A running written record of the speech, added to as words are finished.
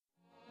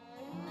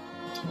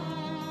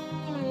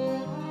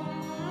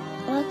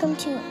welcome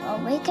to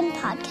Awaken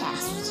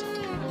Podcast.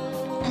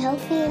 I hope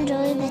you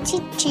enjoy the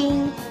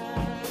teaching.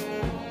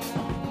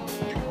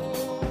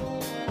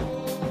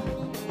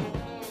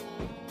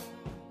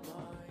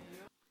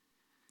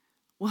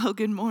 Well,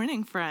 good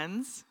morning,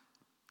 friends.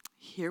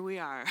 Here we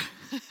are.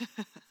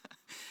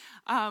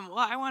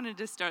 I wanted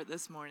to start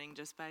this morning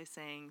just by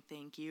saying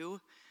thank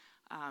you.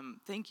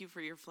 Thank you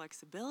for your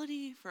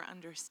flexibility, for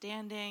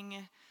understanding,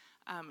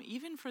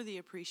 even for the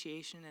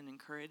appreciation and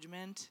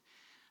encouragement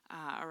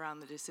around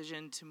the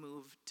decision to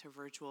move to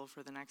virtual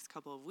for the next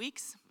couple of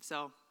weeks.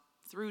 So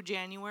through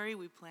January,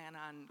 we plan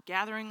on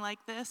gathering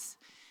like this.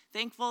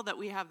 Thankful that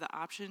we have the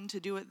option to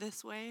do it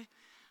this way,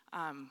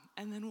 and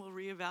then we'll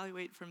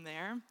reevaluate from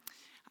there.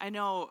 I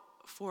know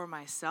for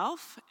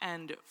myself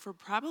and for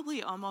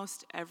probably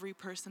almost every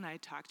person I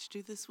talked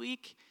to this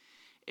week,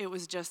 it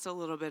was just a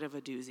little bit of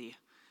a doozy,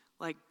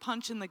 like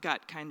punch in the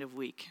gut kind of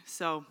week.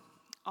 So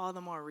all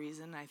the more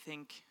reason, I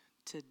think,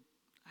 to,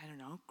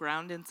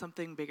 ground in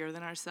something bigger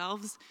than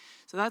ourselves.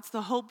 So that's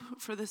the hope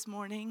for this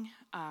morning.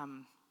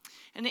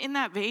 And in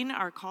that vein,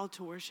 our call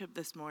to worship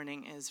this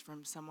morning is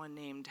from someone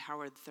named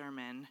Howard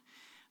Thurman.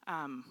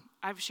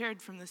 I've shared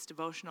from this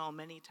devotional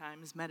many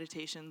times,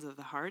 Meditations of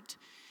the Heart.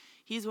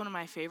 He's one of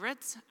my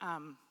favorites,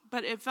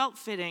 but it felt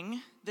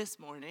fitting this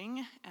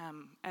morning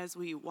as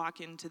we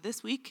walk into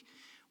this week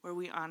where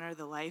we honor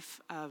the life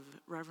of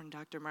Reverend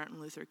Dr.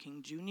 Martin Luther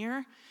King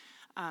Jr.,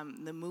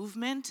 the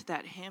movement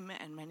that him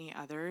and many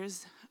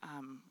others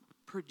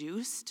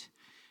produced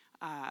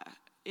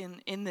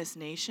in this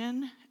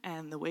nation,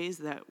 and the ways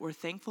that we're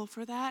thankful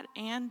for that,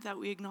 and that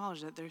we acknowledge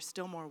that there's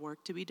still more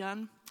work to be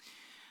done.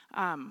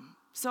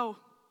 So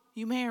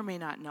you may or may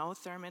not know,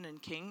 Thurman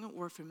and King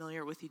were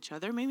familiar with each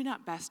other, maybe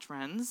not best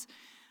friends,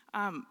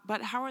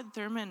 but Howard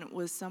Thurman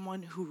was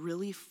someone who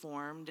really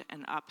formed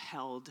and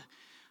upheld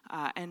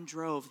and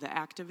drove the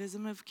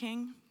activism of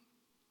King.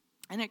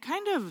 And it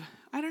kind of,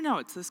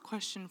 it's this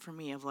question for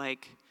me of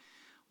like,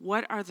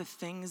 what are the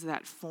things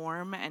that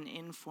form and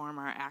inform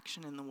our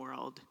action in the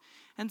world?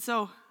 And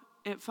so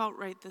it felt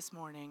right this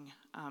morning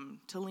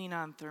to lean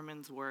on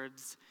Thurman's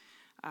words.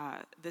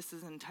 This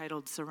is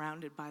entitled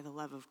Surrounded by the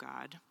Love of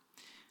God.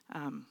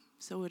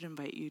 So I would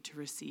invite you to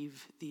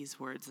receive these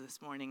words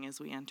this morning as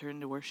we enter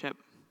into worship.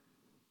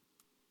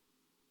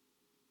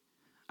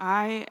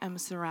 I am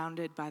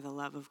surrounded by the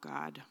love of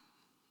God.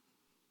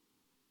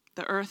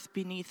 The earth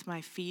beneath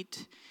my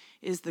feet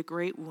is the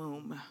great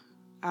womb,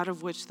 out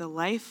of which the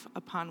life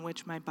upon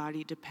which my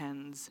body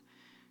depends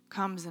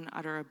comes in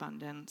utter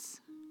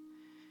abundance.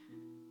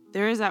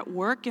 There is at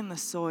work in the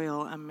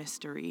soil a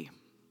mystery,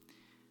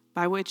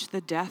 by which the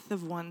death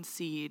of one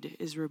seed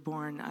is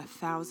reborn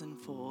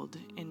 1,000-fold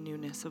in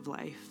newness of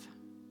life.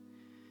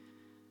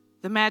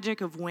 The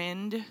magic of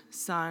wind,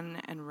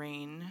 sun, and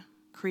rain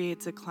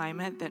creates a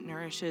climate that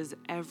nourishes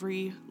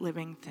every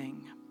living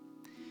thing.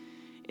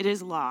 It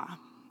is law,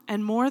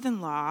 and more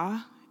than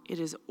law, it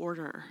is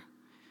order.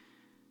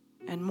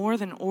 And more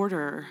than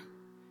order,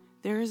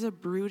 there is a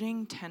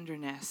brooding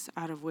tenderness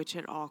out of which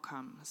it all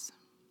comes.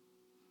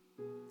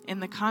 In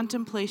the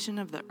contemplation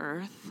of the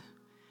earth,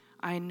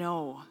 I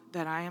know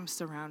that I am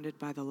surrounded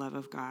by the love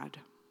of God.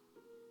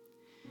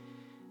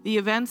 The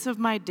events of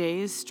my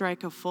days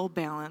strike a full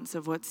balance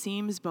of what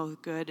seems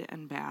both good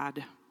and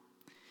bad.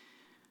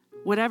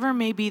 Whatever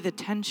may be the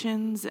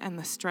tensions and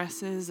the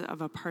stresses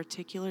of a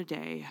particular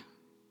day,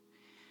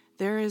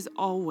 there is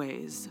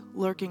always,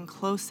 lurking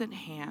close at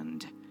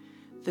hand,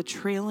 the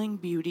trailing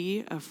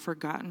beauty of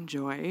forgotten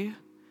joy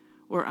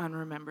or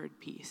unremembered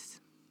peace.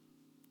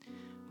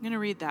 I'm going to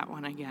read that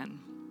one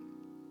again.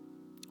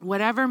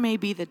 Whatever may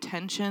be the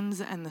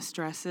tensions and the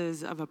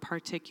stresses of a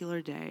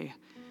particular day,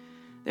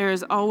 there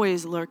is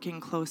always lurking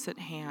close at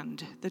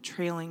hand the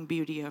trailing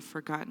beauty of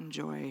forgotten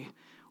joy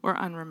or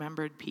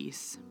unremembered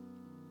peace.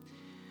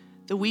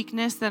 The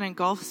weakness that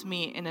engulfs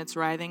me in its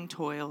writhing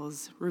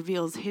toils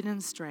reveals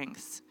hidden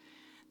strengths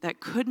that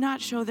could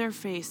not show their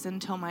face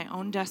until my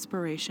own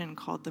desperation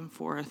called them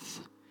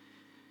forth.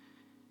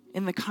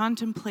 In the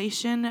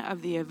contemplation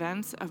of the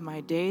events of my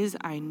days,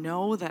 I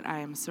know that I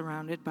am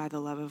surrounded by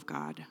the love of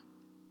God.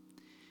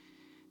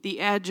 The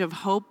edge of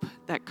hope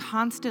that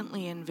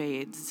constantly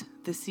invades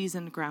the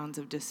seasoned grounds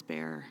of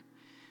despair.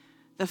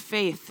 The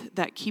faith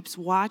that keeps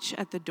watch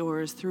at the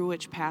doors through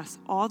which pass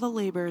all the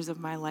labors of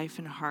my life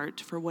and heart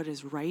for what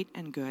is right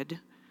and good.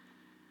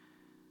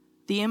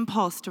 The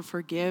impulse to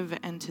forgive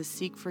and to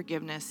seek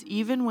forgiveness,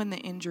 even when the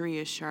injury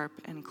is sharp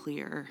and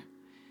clear.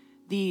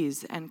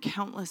 These and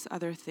countless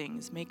other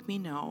things make me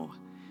know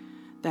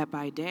that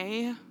by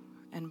day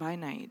and by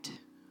night,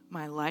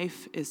 my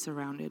life is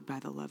surrounded by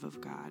the love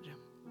of God.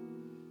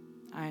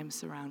 I am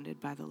surrounded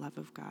by the love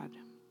of God.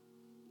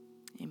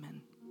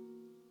 Amen.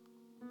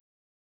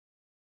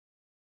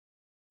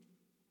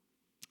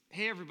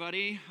 Hey,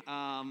 everybody.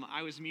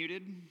 I was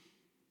muted.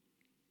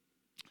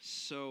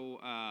 So,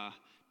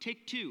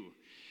 take two.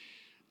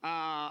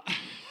 At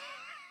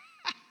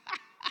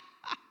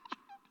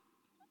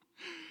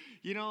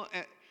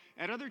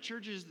other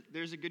churches,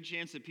 there's a good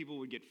chance that people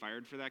would get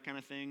fired for that kind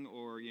of thing,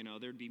 or,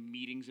 there'd be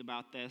meetings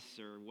about this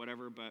or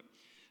whatever. But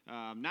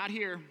Not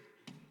here.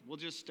 We'll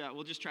just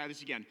try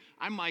this again.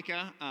 I'm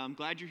Micah.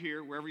 Glad you're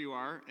here, wherever you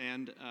are.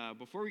 And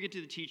before we get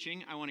to the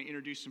teaching, I want to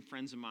introduce some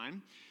friends of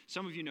mine.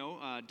 Some of you know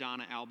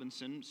Donna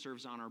Albinson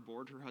serves on our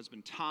board. Her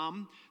husband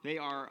Tom. They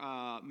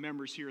are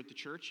members here at the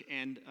church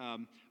and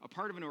a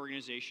part of an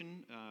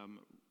organization.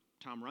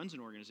 Tom runs an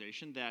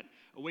organization that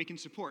Awaken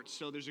supports.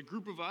 So there's a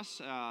group of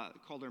us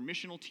called our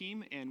missional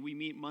team, and we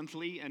meet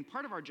monthly. And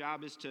part of our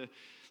job is to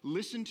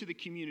listen to the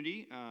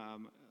community.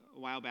 A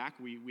while back,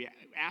 we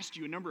asked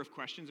you a number of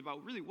questions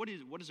about really what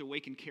does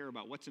Awaken care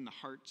about? What's in the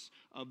hearts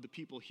of the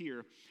people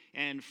here?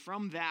 And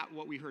from that,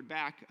 what we heard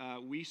back,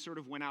 we sort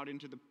of went out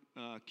into the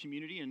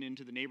community and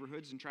into the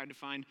neighborhoods and tried to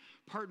find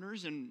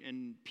partners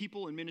and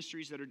people and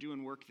ministries that are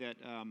doing work that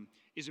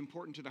is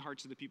important to the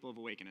hearts of the people of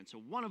Awaken. And so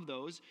one of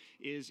those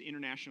is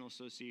International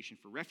Association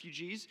for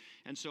Refugees.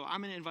 And so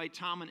I'm going to invite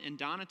Tom and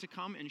Donna to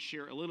come and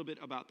share a little bit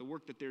about the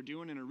work that they're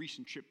doing in a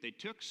recent trip they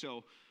took.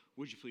 So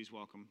would you please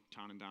welcome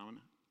Tom and Donna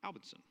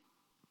Albinson.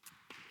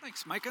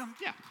 Thanks, Micah.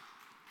 Yeah.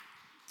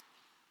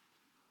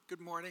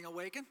 Good morning,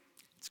 Awaken.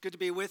 It's good to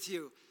be with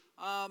you.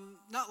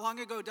 Not long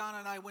ago, Donna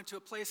and I went to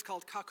a place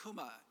called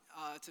Kakuma.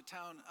 It's a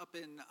town up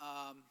in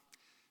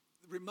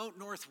remote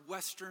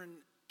northwestern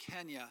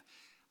Kenya.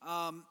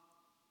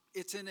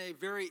 It's in a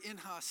very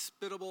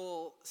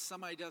inhospitable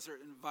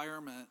semi-desert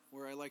environment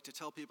where I like to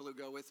tell people who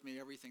go with me,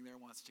 everything there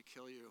wants to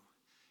kill you.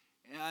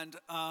 And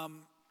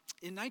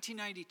in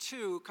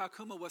 1992,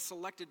 Kakuma was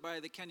selected by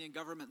the Kenyan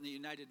government and the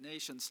United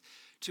Nations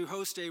to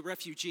host a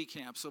refugee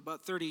camp, so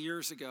about 30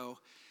 years ago.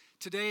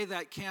 Today,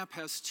 that camp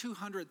has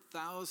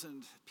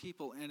 200,000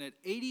 people in it,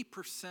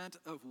 80%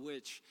 of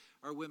which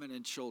are women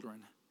and children.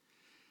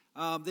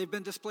 They've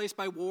been displaced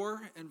by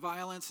war and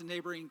violence in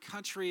neighboring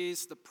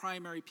countries. The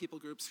primary people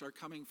groups are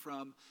coming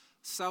from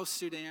South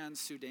Sudan,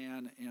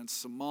 Sudan, and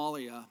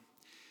Somalia.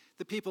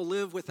 The people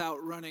live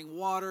without running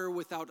water,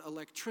 without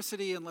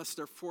electricity, unless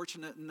they're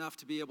fortunate enough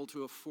to be able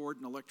to afford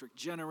an electric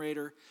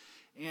generator.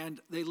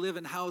 And they live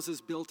in houses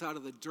built out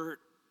of the dirt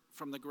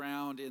from the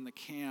ground in the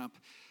camp.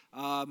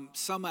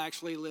 Some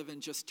actually live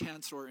in just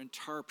tents or in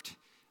tarped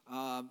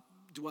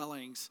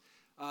dwellings.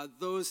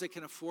 Those that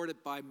can afford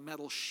it buy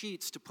metal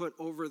sheets to put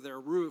over their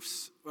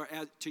roofs, or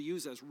to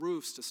use as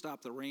roofs to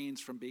stop the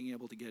rains from being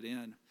able to get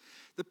in.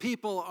 The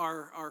people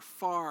are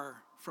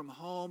far from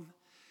home,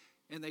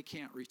 and they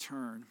can't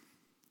return.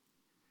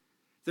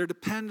 They're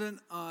dependent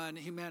on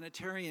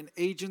humanitarian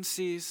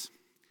agencies,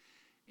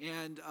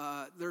 and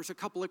there's a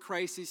couple of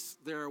crises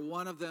there.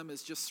 One of them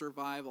is just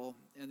survival,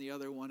 and the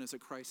other one is a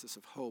crisis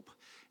of hope.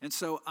 And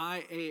so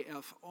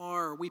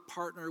IAFR, we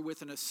partner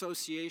with an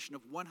association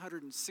of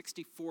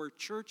 164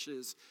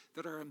 churches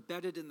that are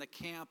embedded in the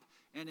camp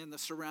and in the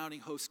surrounding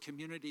host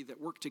community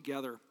that work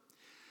together.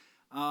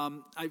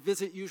 I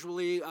visit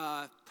usually,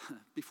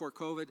 before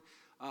COVID,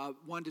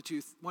 1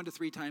 to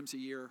 3 times a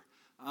year.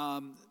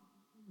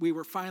 We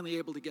were finally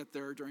able to get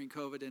there during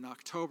COVID in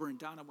October, and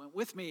Donna went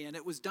with me, and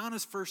it was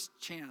Donna's first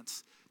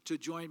chance to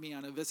join me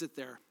on a visit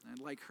there. I'd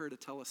like her to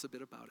tell us a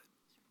bit about it.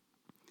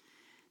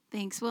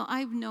 Thanks. Well,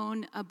 I've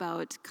known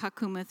about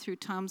Kakuma through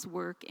Tom's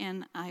work,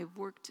 and I've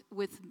worked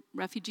with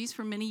refugees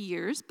for many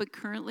years, but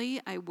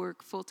currently I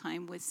work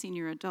full-time with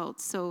senior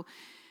adults. So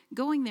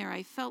going there,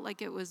 I felt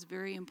like it was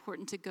very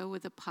important to go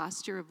with a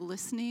posture of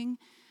listening,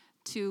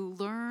 to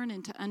learn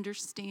and to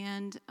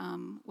understand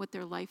what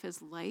their life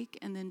is like,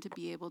 and then to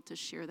be able to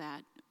share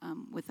that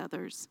with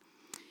others.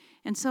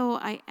 And so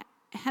I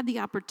had the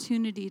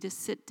opportunity to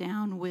sit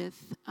down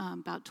with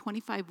about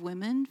 25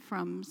 women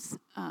from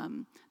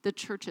the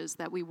churches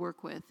that we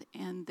work with,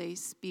 and they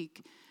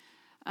speak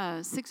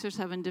 6 or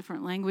 7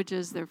 different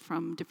languages. They're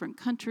from different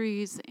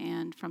countries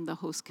and from the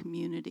host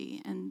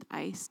community. And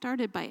I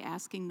started by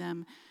asking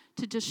them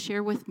to just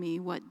share with me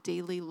what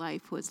daily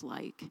life was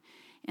like.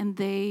 And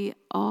they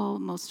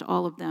most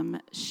all of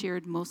them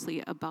shared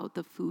mostly about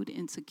the food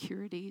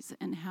insecurities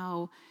and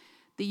how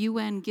the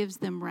UN gives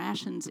them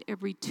rations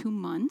every 2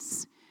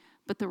 months,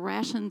 but the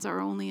rations are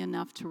only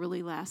enough to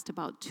really last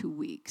about 2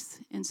 weeks.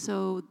 And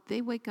so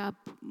they wake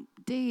up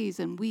days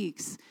and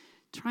weeks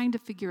trying to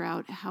figure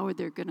out how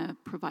they're going to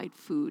provide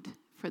food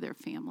for their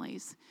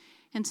families.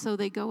 And so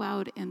they go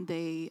out and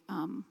they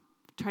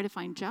try to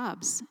find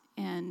jobs,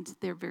 and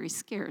they're very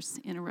scarce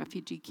in a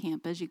refugee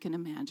camp, as you can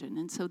imagine.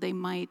 And so they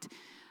might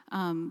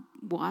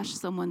wash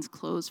someone's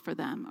clothes for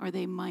them, or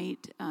they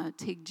might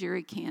take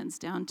jerry cans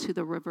down to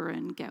the river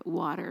and get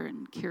water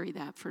and carry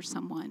that for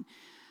someone.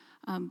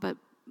 But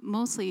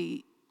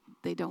mostly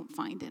they don't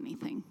find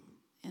anything.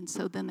 And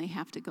so then they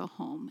have to go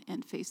home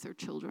and face their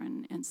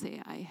children and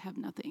say, I have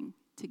nothing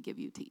to give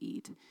you to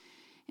eat.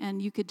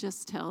 And you could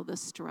just tell the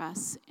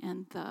stress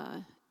and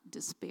the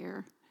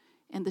despair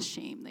and the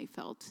shame they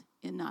felt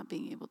in not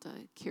being able to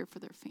care for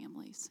their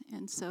families.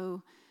 And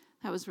so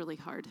that was really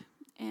hard.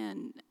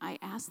 And I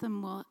asked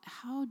them, well,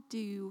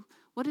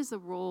 what is the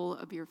role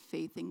of your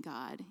faith in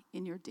God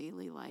in your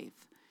daily life?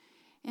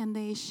 And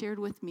they shared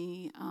with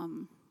me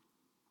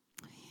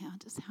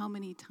just how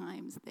many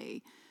times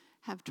they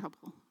have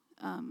trouble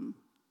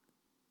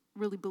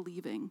really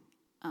believing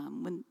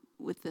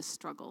with this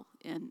struggle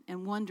and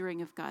wondering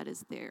if God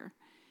is there.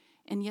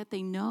 And yet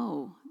they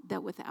know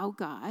that without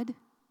God,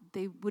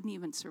 they wouldn't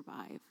even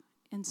survive.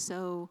 And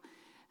so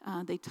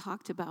they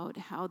talked about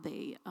how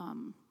they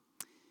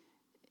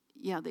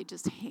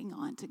just hang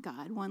on to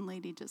God. One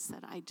lady just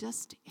said, I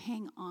just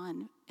hang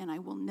on and I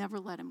will never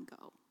let him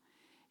go.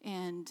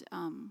 And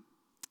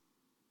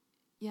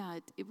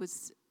it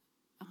was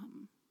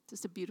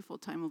just a beautiful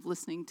time of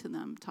listening to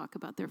them talk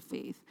about their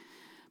faith.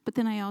 But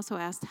then I also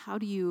asked, how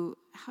do you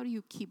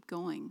keep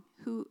going?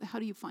 How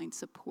do you find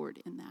support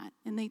in that?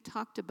 And they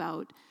talked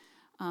about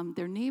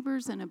their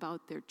neighbors and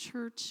about their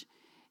church.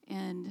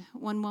 And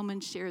one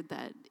woman shared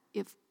that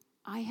if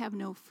I have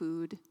no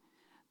food,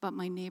 but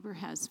my neighbor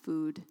has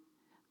food,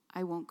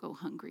 I won't go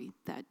hungry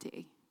that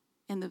day.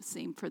 And the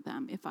same for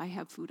them. If I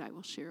have food, I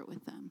will share it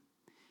with them.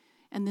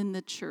 And then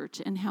the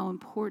church, and how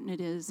important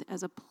it is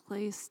as a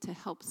place to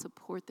help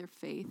support their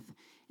faith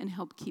and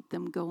help keep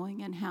them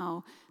going, and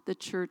how the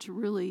church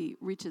really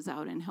reaches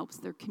out and helps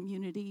their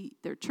community,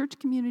 their church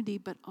community,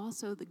 but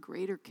also the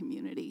greater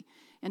community,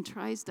 and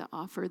tries to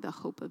offer the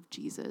hope of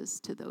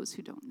Jesus to those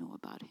who don't know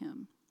about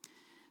him.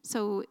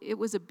 So it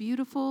was a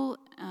beautiful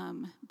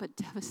but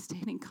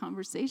devastating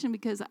conversation,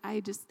 because I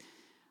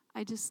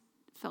just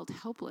felt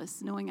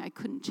helpless, knowing I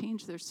couldn't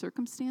change their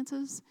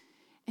circumstances.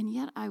 And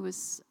yet I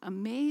was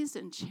amazed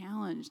and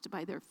challenged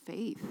by their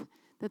faith,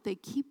 that they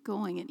keep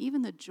going, and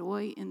even the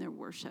joy in their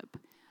worship,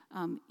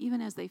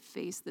 even as they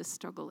face this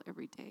struggle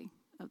every day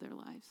of their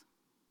lives.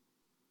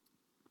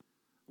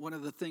 One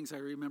of the things I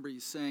remember you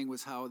saying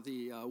was how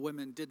the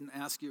women didn't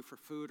ask you for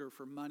food or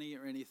for money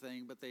or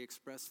anything, but they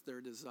expressed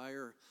their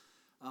desire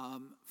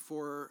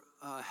for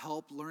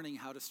help learning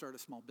how to start a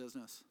small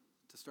business,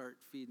 to start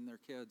feeding their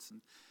kids.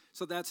 And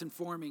so that's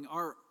informing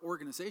our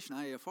organization,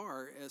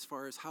 IAFR, as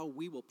far as how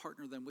we will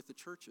partner them with the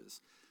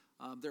churches.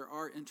 There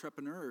are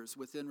entrepreneurs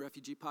within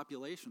refugee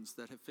populations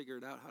that have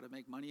figured out how to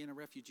make money in a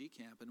refugee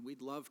camp, and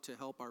we'd love to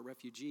help our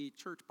refugee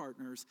church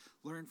partners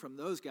learn from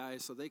those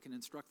guys so they can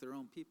instruct their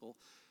own people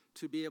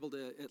to be able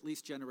to at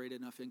least generate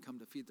enough income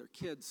to feed their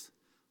kids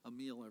a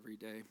meal every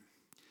day.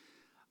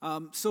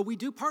 So we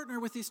do partner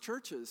with these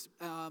churches.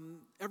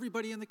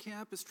 Everybody in the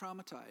camp is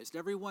traumatized.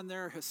 Everyone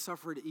there has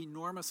suffered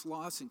enormous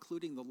loss,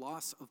 including the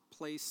loss of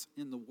place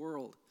in the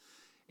world.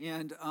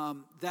 And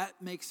that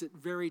makes it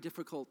very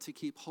difficult to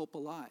keep hope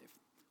alive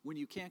when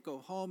you can't go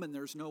home and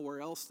there's nowhere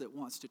else that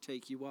wants to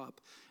take you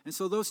up. And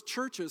so those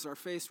churches are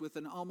faced with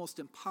an almost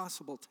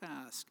impossible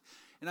task.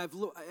 And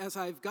as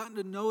I've gotten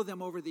to know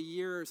them over the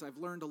years, I've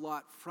learned a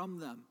lot from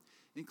them,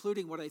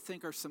 including what I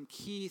think are some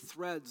key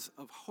threads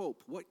of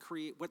hope, what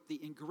the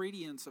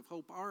ingredients of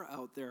hope are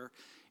out there.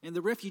 And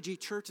the refugee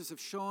churches have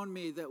shown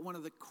me that one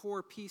of the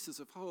core pieces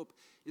of hope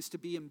is to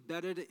be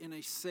embedded in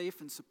a safe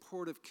and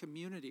supportive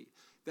community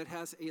that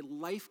has a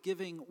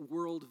life-giving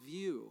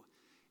worldview,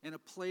 and a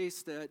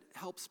place that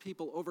helps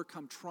people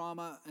overcome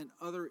trauma and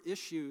other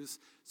issues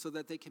so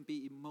that they can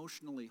be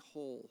emotionally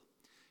whole.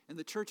 And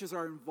the churches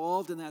are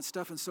involved in that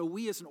stuff, and so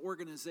we as an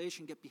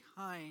organization get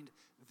behind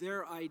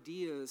their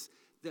ideas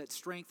that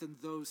strengthen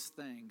those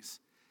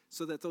things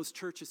so that those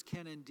churches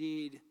can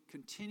indeed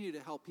continue to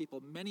help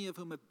people, many of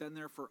whom have been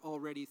there for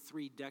already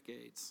 3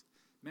 decades,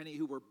 many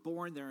who were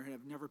born there and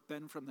have never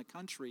been from the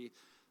country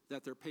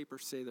that their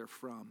papers say they're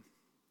from.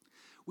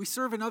 We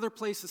serve in other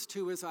places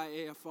too as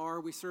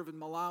IAFR. We serve in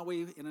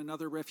Malawi in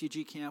another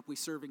refugee camp. We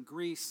serve in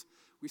Greece.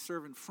 We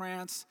serve in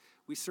France.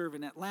 We serve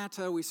in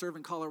Atlanta. We serve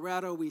in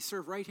Colorado. We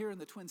serve right here in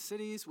the Twin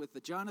Cities with the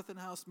Jonathan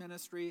House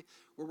Ministry.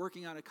 We're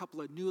working on a couple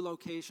of new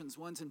locations.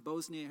 One's in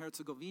Bosnia and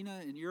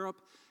Herzegovina in Europe,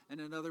 and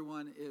another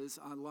one is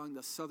along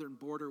the southern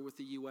border with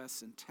the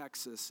U.S. and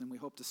Texas, and we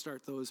hope to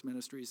start those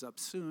ministries up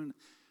soon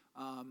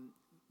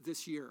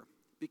this year.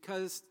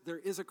 Because there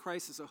is a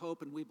crisis of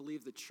hope, and we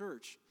believe the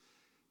church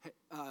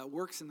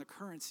works in the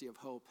currency of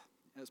hope,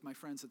 as my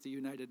friends at the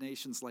United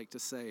Nations like to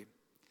say.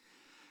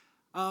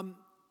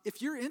 If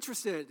you're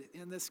interested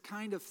in this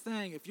kind of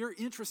thing, if you're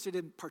interested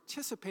in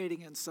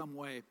participating in some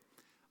way,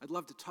 I'd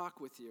love to talk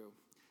with you.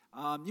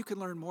 You can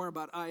learn more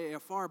about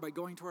IAFR by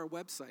going to our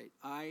website,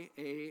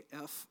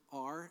 iafr.org.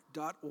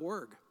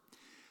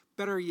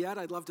 Better yet,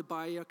 I'd love to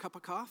buy you a cup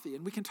of coffee,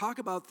 and we can talk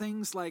about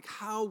things like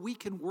how we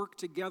can work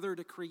together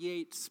to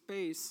create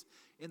space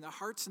in the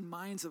hearts and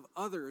minds of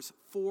others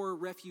for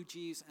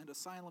refugees and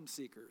asylum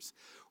seekers.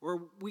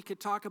 Or we could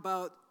talk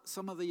about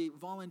some of the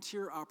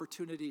volunteer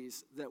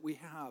opportunities that we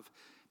have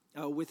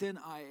within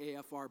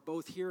IAFR,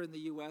 both here in the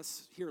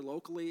U.S., here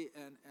locally,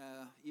 and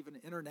even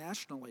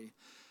internationally.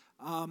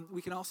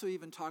 We can also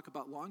even talk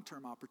about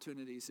long-term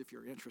opportunities if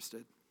you're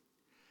interested.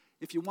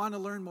 If you want to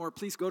learn more,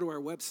 please go to our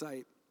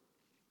website.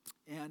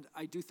 And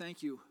I do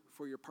thank you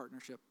for your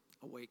partnership,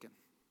 Awaken.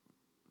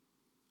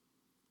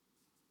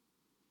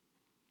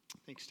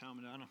 Thanks, Tom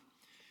and Donna.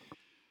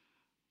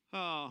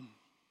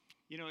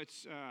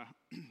 It's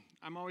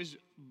I'm always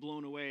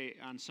blown away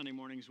on Sunday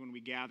mornings when we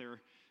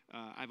gather.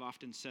 I've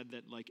often said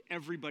that, like,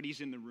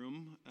 everybody's in the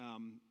room.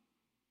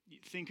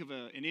 think of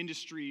an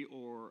industry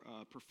or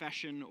a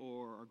profession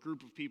or a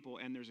group of people,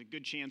 and there's a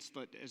good chance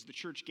that as the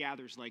church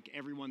gathers, like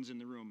everyone's in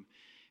the room.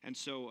 And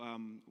so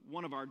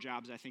one of our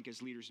jobs, I think,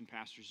 as leaders and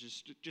pastors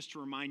is just to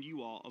remind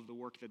you all of the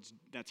work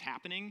that's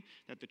happening,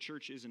 that the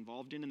church is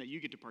involved in, and that you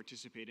get to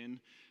participate in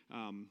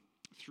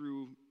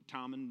through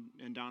Tom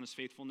and Donna's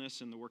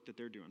faithfulness and the work that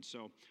they're doing.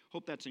 So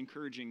hope that's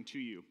encouraging to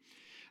you.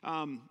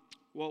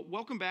 Well,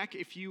 welcome back.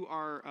 If you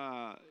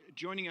are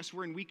joining us,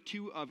 we're in week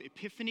 2 of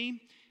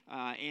Epiphany,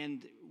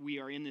 and we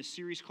are in this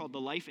series called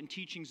The Life and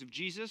Teachings of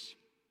Jesus.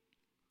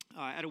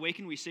 At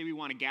Awaken, we say we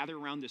want to gather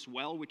around this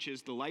well, which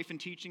is the life and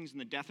teachings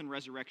and the death and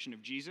resurrection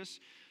of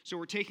Jesus. So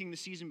we're taking the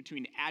season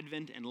between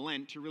Advent and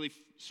Lent to really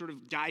sort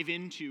of dive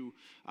into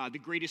the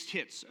greatest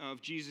hits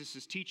of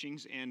Jesus'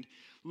 teachings and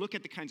look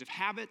at the kinds of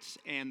habits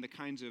and the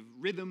kinds of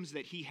rhythms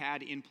that he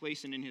had in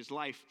place and in his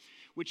life,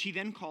 which he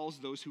then calls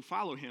those who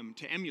follow him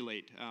to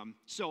emulate.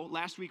 So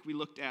last week we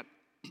looked at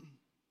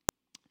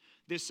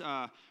this,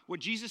 what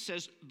Jesus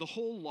says the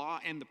whole law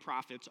and the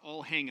prophets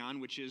all hang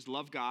on, which is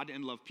love God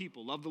and love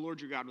people. Love the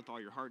Lord your God with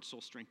all your heart, soul,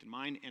 strength, and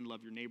mind, and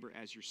love your neighbor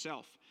as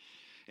yourself.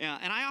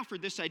 And I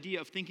offered this idea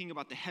of thinking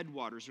about the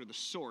headwaters or the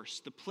source,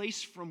 the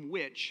place from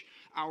which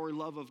our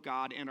love of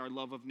God and our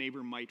love of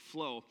neighbor might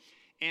flow.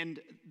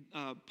 And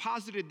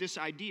posited this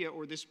idea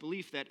or this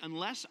belief that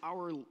unless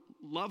our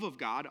love of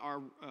God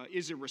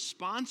is a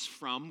response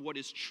from what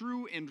is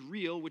true and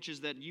real, which is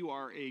that you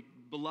are a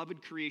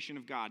beloved creation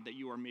of God, that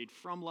you are made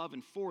from love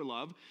and for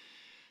love,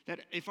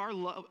 that if our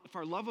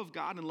love of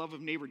God and love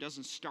of neighbor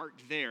doesn't start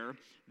there,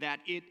 that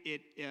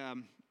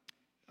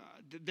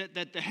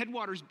that the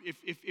headwaters,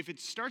 if it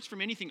starts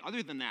from anything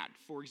other than that,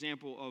 for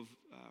example,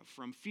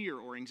 from fear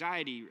or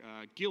anxiety,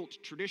 guilt,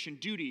 tradition,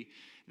 duty,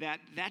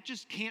 that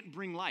just can't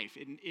bring life,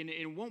 and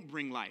it won't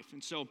bring life.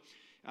 And so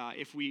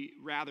if we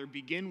rather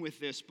begin with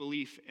this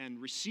belief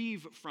and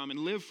receive from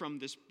and live from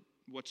this,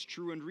 what's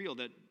true and real,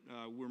 that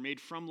we're made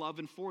from love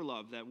and for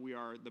love, that we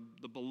are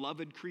the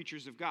beloved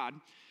creatures of God,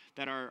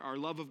 that our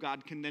love of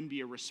God can then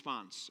be a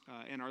response,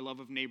 and our love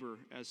of neighbor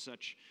as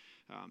such.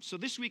 So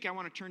this week I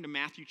want to turn to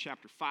Matthew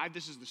chapter 5.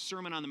 This is the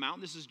Sermon on the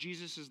Mount. This is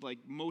Jesus'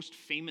 most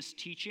famous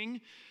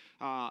teaching.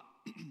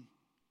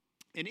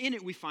 And in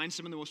it we find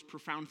some of the most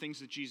profound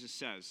things that Jesus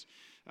says.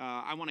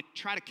 I want to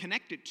try to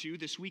connect it to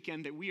this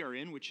weekend that we are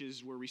in, which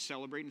is where we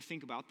celebrate and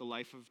think about the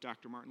life of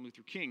Dr. Martin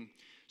Luther King.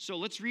 So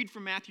let's read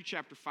from Matthew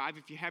chapter 5.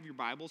 If you have your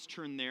Bibles,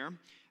 turn there.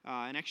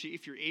 And actually,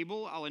 if you're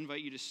able, I'll invite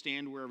you to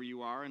stand wherever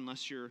you are,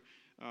 unless you're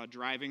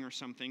driving or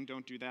something.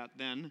 Don't do that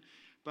then.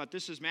 But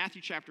this is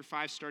Matthew chapter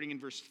 5, starting in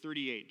verse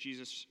 38.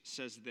 Jesus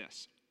says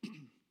this.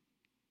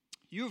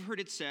 You have heard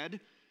it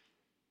said,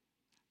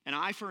 an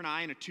eye for an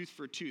eye and a tooth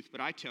for a tooth. But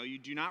I tell you,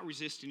 do not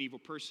resist an evil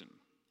person.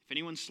 If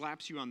anyone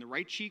slaps you on the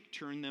right cheek,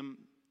 turn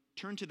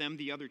to them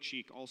the other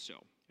cheek also.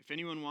 If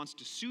anyone wants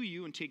to sue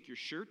you and take your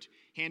shirt,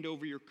 hand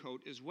over your coat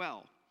as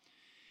well.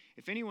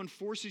 If anyone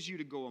forces you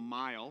to go a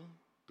mile,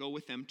 go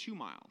with them 2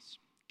 miles.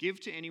 Give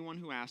to anyone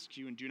who asks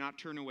you, and do not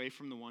turn away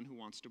from the one who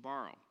wants to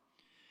borrow.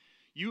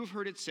 You have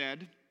heard it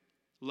said,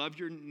 love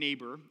your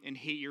neighbor and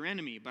hate your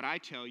enemy. But I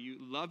tell you,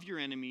 love your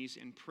enemies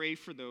and pray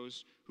for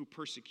those who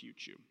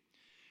persecute you.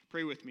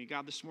 Pray with me.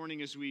 God, this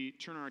morning as we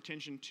turn our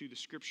attention to the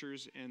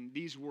scriptures and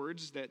these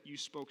words that you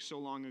spoke so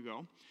long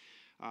ago,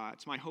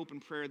 it's my hope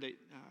and prayer that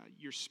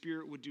your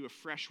Spirit would do a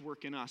fresh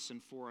work in us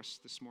and for us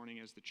this morning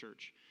as the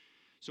church.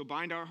 So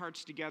bind our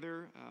hearts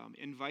together,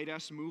 invite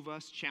us, move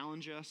us,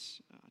 challenge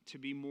us to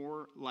be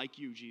more like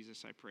you,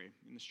 Jesus, I pray.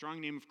 In the strong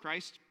name of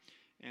Christ,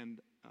 and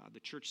the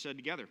church said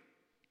together,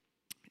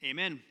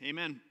 amen,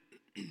 amen.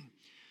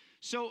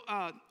 So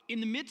in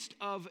the midst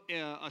of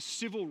a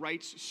civil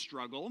rights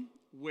struggle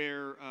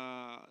where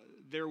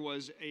there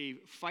was a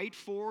fight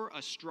for,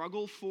 a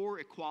struggle for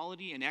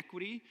equality and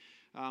equity,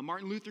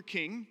 Martin Luther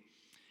King,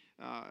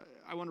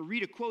 I want to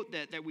read a quote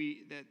that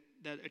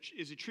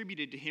is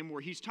attributed to him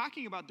where he's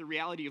talking about the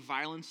reality of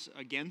violence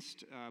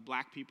against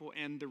black people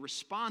and the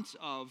response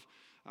of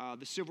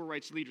the civil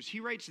rights leaders. He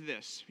writes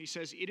this. He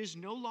says, "It is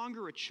no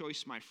longer a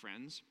choice, my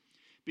friends,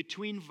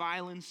 between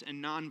violence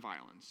and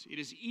nonviolence. It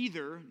is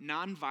either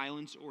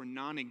nonviolence or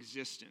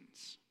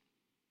non-existence.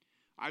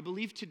 I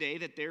believe today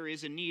that there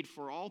is a need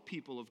for all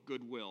people of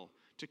goodwill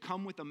to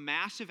come with a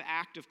massive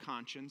act of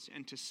conscience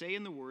and to say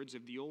in the words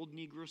of the old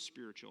Negro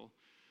spiritual,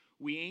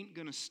 we ain't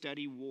gonna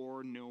study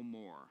war no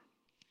more."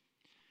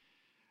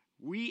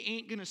 We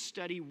ain't gonna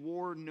study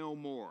war no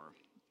more.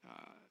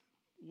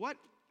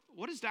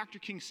 What is Dr.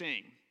 King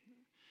saying?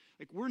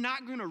 We're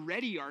not going to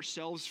ready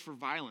ourselves for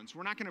violence.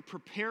 We're not going to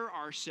prepare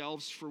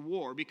ourselves for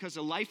war because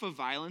a life of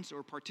violence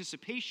or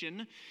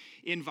participation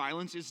in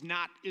violence is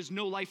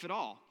no life at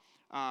all.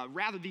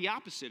 Rather the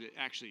opposite,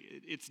 actually.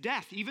 It's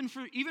death, even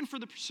for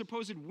the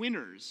supposed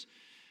winners.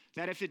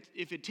 That if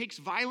it takes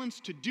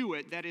violence to do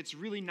it, that it's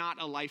really not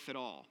a life at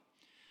all.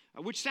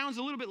 Which sounds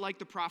a little bit like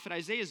the prophet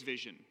Isaiah's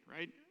vision,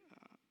 right?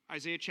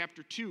 Isaiah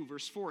chapter 2,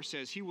 verse 4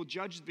 says, "He will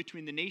judge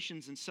between the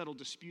nations and settle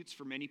disputes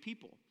for many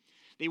people.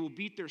 They will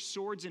beat their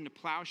swords into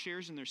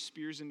plowshares and their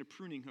spears into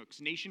pruning hooks.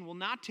 Nation will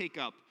not take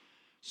up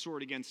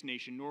sword against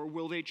nation, nor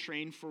will they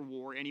train for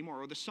war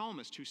anymore. Or the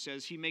psalmist who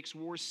says he makes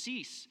war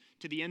cease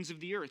to the ends of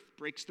the earth,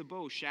 breaks the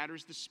bow,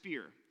 shatters the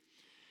spear.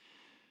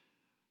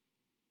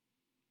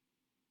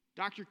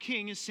 Dr.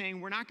 King is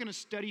saying we're not going to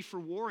study for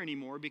war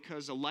anymore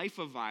because a life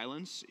of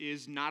violence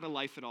is not a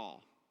life at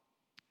all.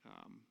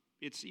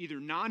 It's either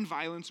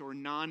non-violence or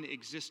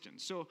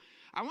non-existence. So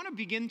I want to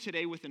begin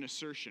today with an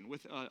assertion,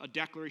 with a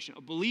declaration,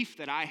 a belief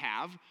that I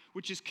have,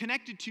 which is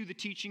connected to the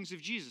teachings of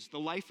Jesus, the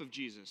life of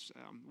Jesus,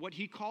 what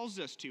he calls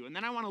us to. And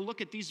then I want to look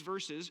at these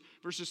verses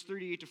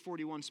 38 to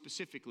 41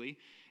 specifically,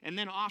 and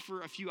then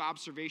offer a few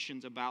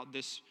observations about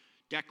this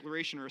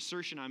declaration or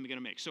assertion I'm going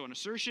to make. So an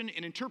assertion,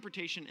 an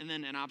interpretation, and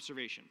then an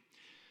observation.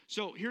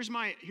 So here's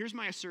my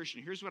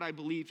assertion. Here's what I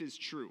believe is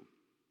true.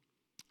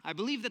 I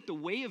believe that the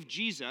way of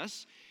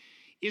Jesus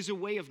is a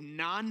way of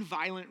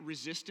nonviolent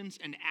resistance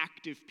and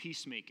active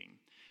peacemaking.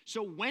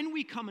 So when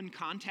we come in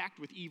contact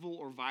with evil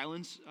or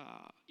violence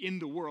in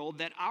the world,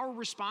 that our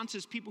response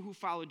as people who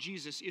follow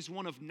Jesus is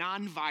one of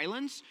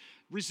nonviolence,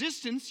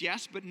 resistance,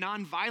 yes, but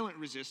nonviolent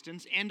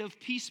resistance, and of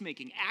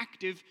peacemaking,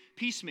 active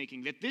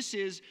peacemaking. That this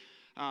is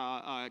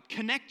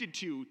connected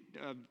to,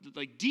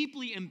 like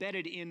deeply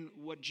embedded in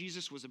what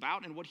Jesus was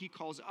about and what he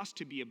calls us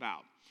to be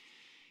about.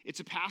 It's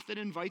a path that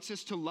invites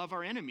us to love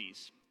our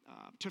enemies,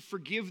 to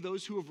forgive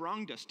those who have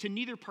wronged us, to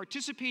neither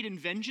participate in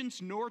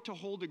vengeance nor to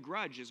hold a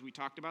grudge, as we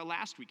talked about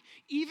last week,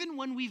 even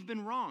when we've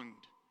been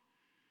wronged.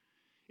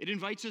 It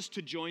invites us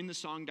to join the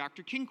song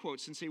Dr. King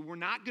quotes and say, we're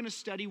not going to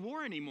study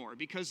war anymore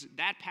because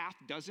that path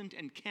doesn't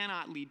and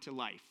cannot lead to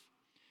life.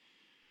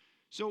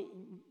 So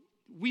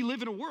we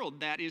live in a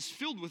world that is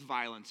filled with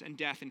violence and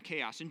death and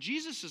chaos. And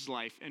Jesus'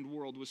 life and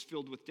world was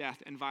filled with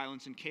death and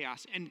violence and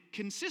chaos. And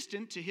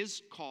consistent to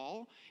his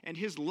call and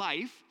his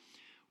life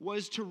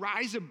was to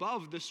rise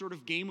above the sort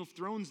of Game of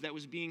Thrones that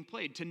was being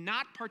played, to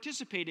not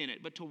participate in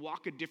it, but to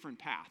walk a different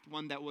path,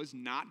 one that was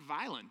not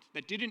violent,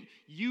 that didn't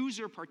use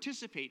or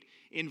participate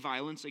in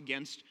violence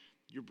against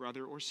your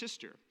brother or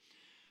sister.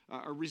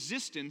 A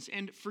resistance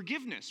and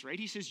forgiveness, right?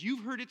 He says,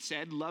 you've heard it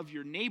said, love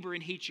your neighbor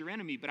and hate your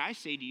enemy, but I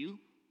say to you,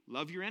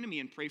 love your enemy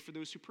and pray for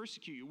those who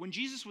persecute you. When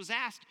Jesus was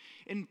asked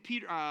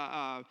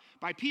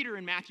by Peter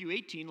in Matthew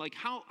 18, like,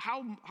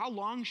 how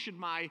long should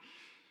my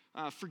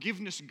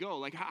forgiveness go?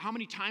 Like, how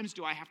many times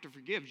do I have to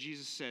forgive?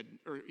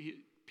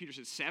 Peter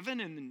said 7,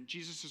 and then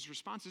Jesus'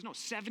 response is no,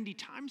 70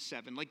 times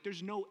 7. Like,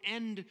 there's no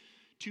end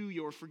to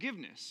your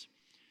forgiveness.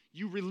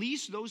 You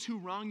release those who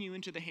wrong you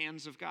into the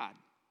hands of God.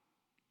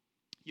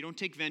 You don't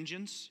take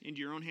vengeance into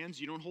your own hands.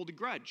 You don't hold a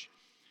grudge.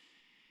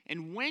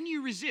 And when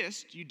you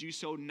resist, you do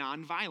so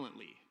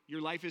non-violently.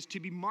 Your life is to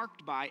be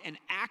marked by an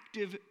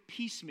active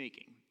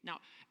peacemaking. Now,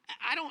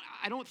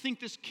 I don't think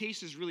this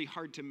case is really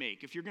hard to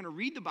make. If you're going to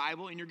read the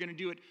Bible and you're going to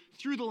do it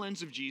through the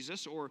lens of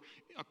Jesus or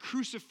a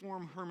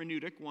cruciform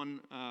hermeneutic, one,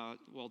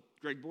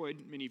 Greg Boyd,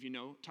 many of you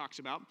know, talks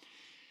about,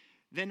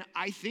 then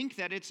I think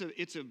that it's a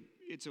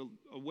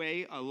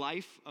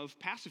life of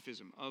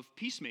pacifism, of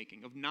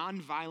peacemaking, of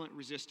nonviolent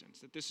resistance,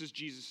 that this is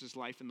Jesus'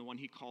 life and the one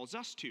he calls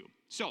us to.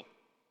 So,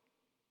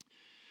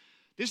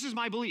 this is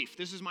my belief.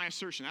 This is my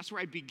assertion. That's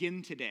where I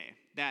begin today,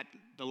 that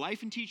the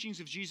life and teachings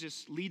of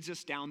Jesus leads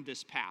us down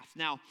this path.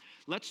 Now,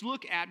 let's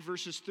look at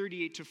verses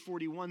 38 to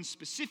 41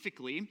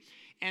 specifically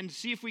and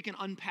see if we can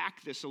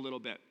unpack this a little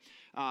bit.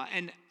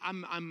 And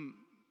I'm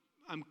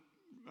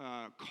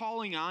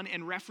calling on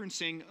and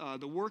referencing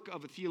the work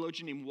of a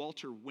theologian named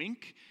Walter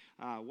Wink.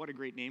 What a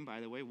great name, by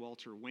the way,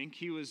 Walter Wink.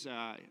 He was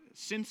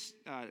since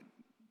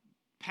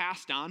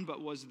passed on,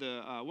 but was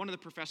one of the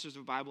professors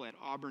of Bible at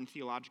Auburn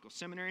Theological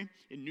Seminary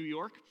in New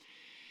York.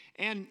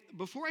 And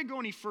before I go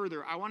any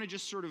further, I want to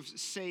just sort of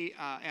say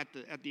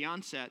at the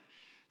onset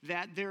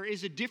that there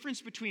is a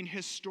difference between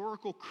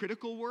historical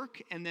critical work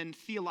and then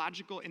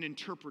theological and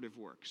interpretive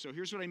work. So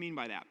here's what I mean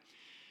by that.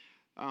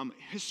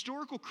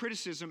 Historical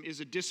criticism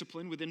is a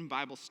discipline within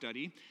Bible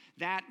study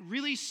that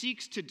really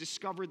seeks to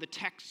discover the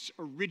text's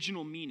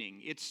original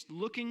meaning. It's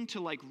looking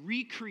to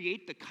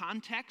recreate the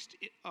context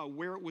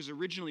where it was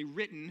originally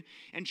written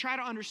and try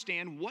to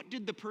understand what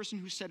did the person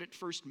who said it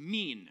first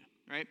mean,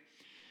 right?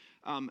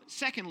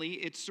 Secondly,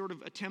 it sort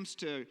of attempts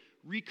to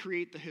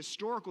recreate the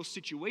historical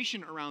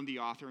situation around the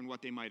author and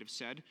what they might have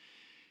said.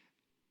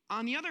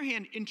 On the other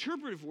hand,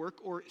 interpretive work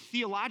or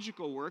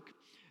theological work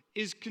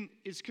is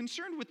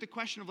concerned with the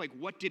question of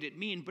what did it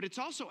mean, but it's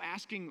also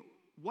asking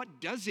what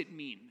does it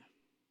mean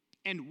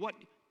and what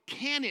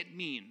can it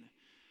mean.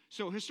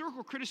 So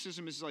historical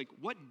criticism is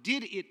what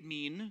did it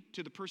mean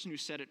to the person who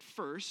said it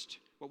first,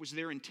 what was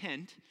their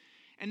intent,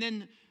 and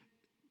then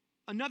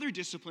another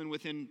discipline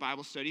within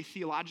Bible study,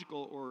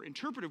 theological or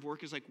interpretive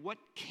work, is what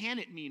can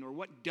it mean or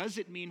what does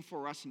it mean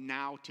for us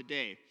now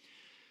today.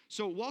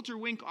 So Walter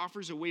Wink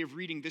offers a way of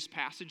reading this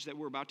passage that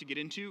we're about to get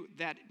into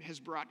that has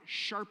brought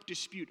sharp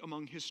dispute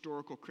among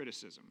historical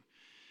criticism.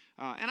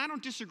 And I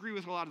don't disagree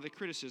with a lot of the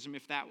criticism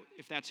if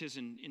that's his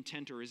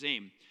intent or his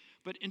aim.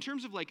 But in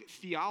terms of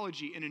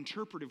theology and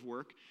interpretive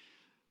work,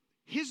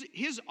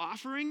 his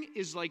offering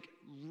is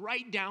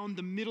right down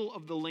the middle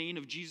of the lane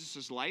of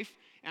Jesus' life,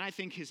 and I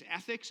think his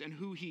ethics and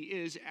who he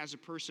is as a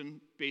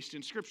person based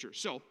in Scripture.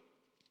 So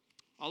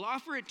I'll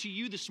offer it to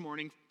you this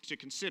morning to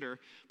consider,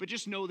 but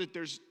just know that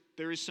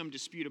there is some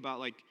dispute about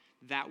like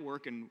that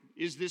work, and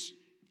is this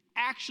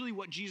actually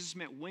what Jesus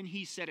meant when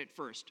he said it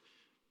first?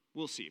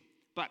 We'll see.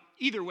 But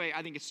either way,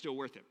 I think it's still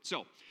worth it.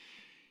 So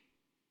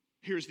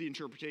here's the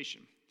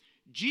interpretation.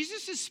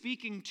 Jesus is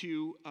speaking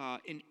to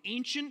an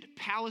ancient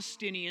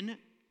Palestinian,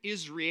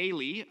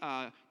 Israeli,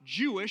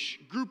 Jewish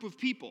group of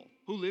people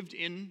who lived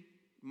in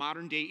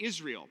modern-day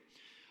Israel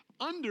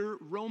under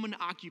Roman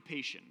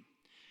occupation.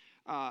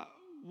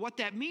 What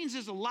that means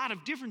is a lot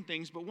of different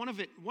things, but one of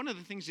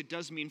the things it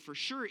does mean for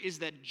sure is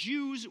that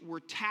Jews were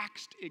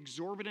taxed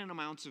exorbitant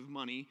amounts of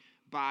money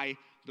by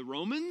the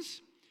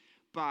Romans,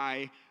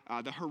 by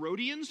the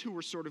Herodians, who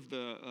were sort of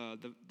the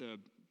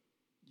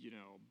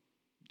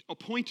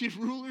appointed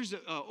rulers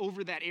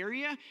over that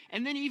area,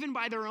 and then even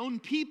by their own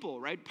people,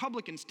 right?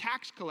 Publicans,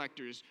 tax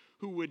collectors,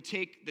 who would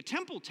take the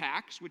temple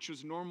tax, which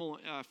was normal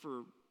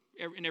for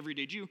an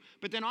everyday Jew,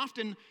 but then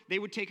often they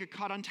would take a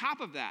cut on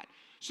top of that.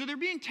 So they're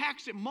being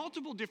taxed at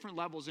multiple different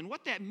levels, and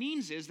what that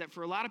means is that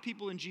for a lot of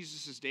people in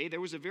Jesus' day, there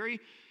was a very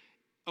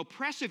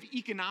oppressive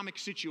economic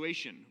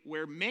situation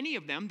where many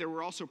of them, there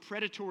were also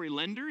predatory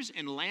lenders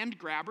and land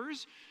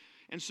grabbers.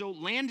 And so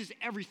land is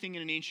everything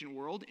in an ancient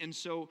world. And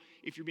so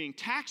if you're being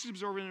taxed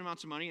exorbitant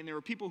amounts of money, and there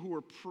were people who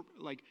were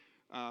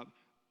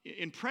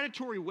in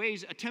predatory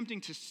ways attempting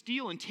to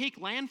steal and take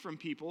land from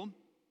people,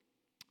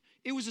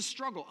 it was a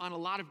struggle on a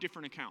lot of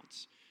different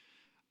accounts.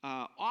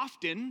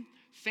 Often,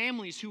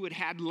 families who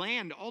had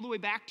land all the way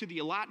back to the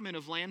allotment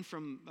of land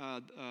from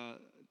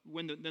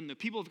when the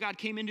people of God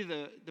came into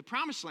the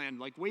promised land,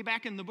 like way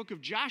back in the book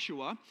of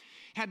Joshua,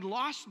 had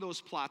lost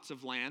those plots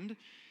of land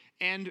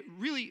and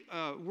really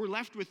were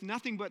left with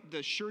nothing but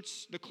the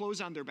shirts, the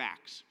clothes on their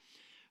backs.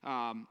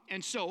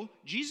 And so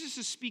Jesus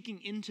is speaking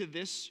into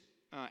this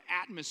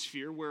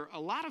atmosphere where a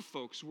lot of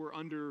folks were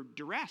under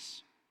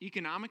duress,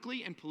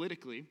 economically and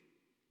politically.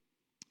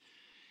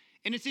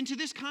 And it's into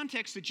this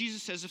context that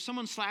Jesus says, if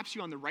someone slaps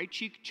you on the right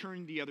cheek,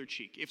 turn the other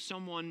cheek. If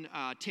someone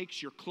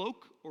takes your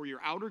cloak or your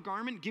outer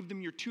garment, give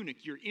them your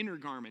tunic, your inner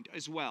garment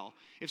as well.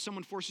 If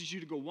someone forces you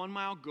to go 1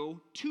 mile,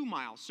 go 2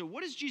 miles. So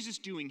what is Jesus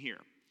doing here?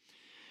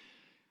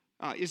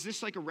 Is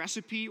this like a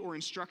recipe or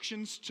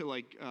instructions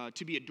to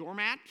be a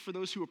doormat for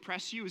those who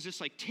oppress you? Is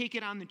this like take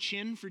it on the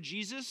chin for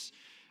Jesus?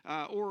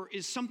 Or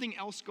is something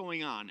else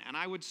going on? And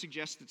I would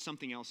suggest that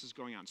something else is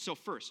going on. So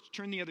first,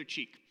 turn the other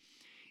cheek.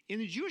 In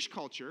the Jewish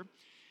culture,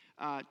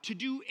 to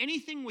do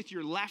anything with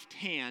your left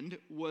hand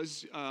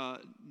was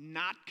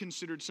not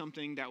considered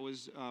something that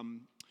was,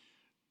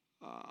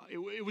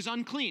 it was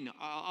unclean.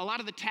 A lot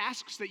of the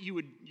tasks that you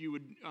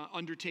would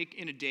undertake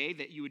in a day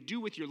that you would do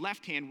with your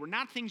left hand were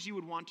not things you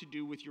would want to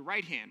do with your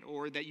right hand,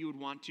 or that you would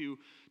want to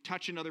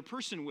touch another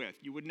person with.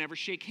 You would never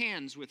shake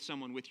hands with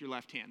someone with your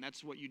left hand.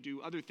 That's what you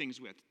do other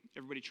things with.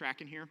 Everybody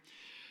tracking here?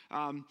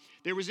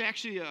 There was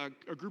actually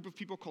a group of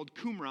people called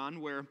Qumran,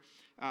 where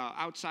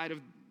outside of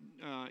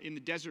in the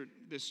desert,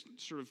 this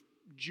sort of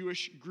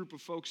Jewish group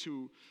of folks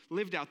who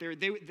lived out there,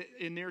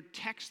 in their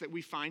text that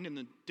we find in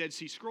the Dead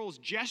Sea Scrolls,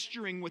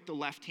 gesturing with the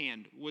left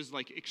hand was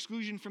like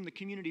exclusion from the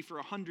community for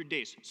 100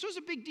 days. So it's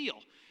a big deal.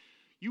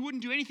 You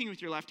wouldn't do anything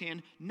with your left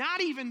hand,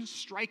 not even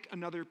strike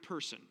another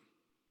person.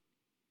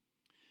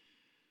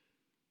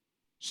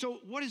 So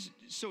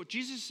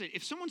Jesus said,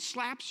 if someone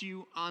slaps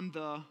you on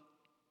the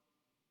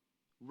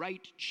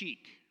right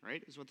cheek,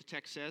 right, is what the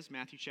text says,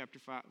 Matthew chapter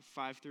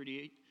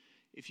 5:38.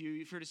 If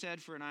you've heard it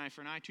said, for an eye,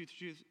 tooth for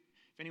tooth.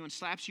 If anyone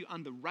slaps you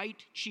on the right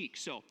cheek.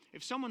 So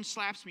if someone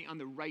slaps me on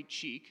the right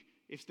cheek,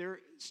 if they're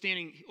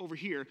standing over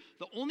here,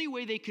 the only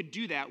way they could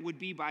do that would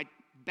be by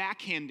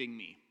backhanding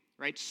me,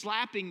 right?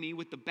 Slapping me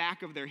with the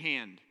back of their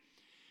hand.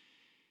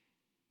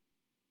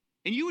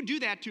 And you would do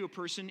that to a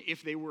person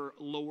if they were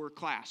lower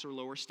class or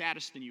lower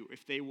status than you.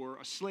 If they were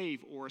a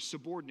slave or a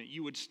subordinate,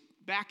 you would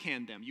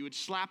backhand them. You would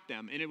slap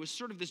them. And it was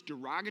sort of this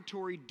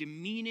derogatory,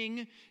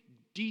 demeaning,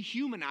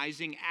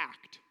 dehumanizing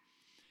act.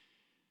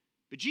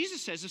 But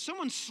Jesus says if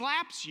someone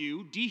slaps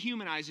you,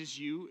 dehumanizes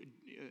you,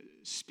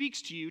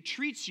 speaks to you,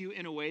 treats you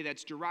in a way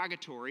that's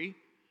derogatory,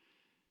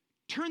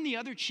 turn the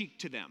other cheek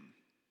to them.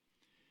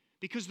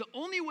 Because the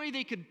only way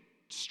they could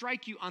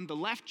strike you on the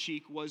left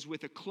cheek was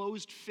with a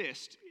closed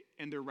fist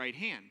in their right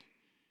hand,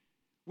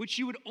 which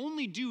you would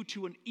only do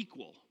to an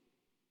equal.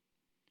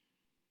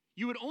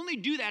 You would only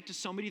do that to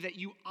somebody that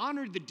you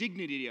honored the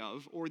dignity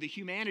of or the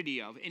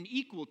humanity of, an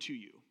equal to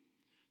you.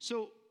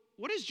 So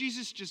what has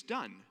Jesus just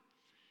done?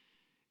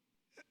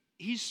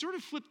 He's sort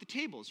of flipped the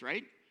tables,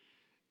 right?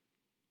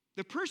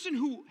 The person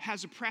who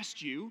has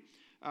oppressed you,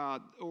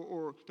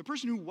 or the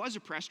person who was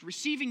oppressed,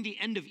 receiving the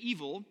end of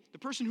evil, the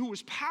person who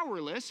was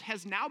powerless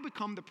has now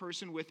become the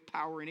person with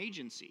power and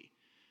agency.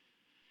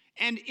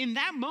 And in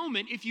that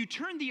moment, if you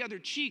turn the other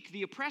cheek,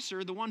 the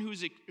oppressor, the one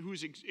who's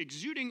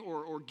exuding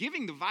or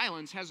giving the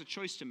violence, has a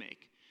choice to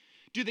make.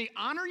 Do they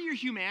honor your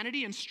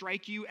humanity and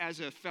strike you as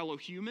a fellow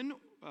human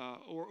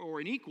or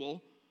an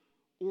equal,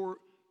 or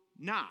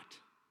not?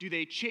 Do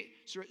they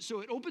so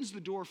it opens the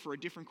door for a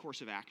different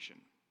course of action.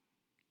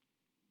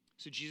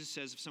 So Jesus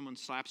says if someone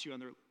slaps you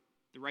on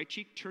the right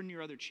cheek, turn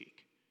your other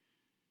cheek.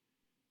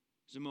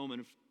 It's a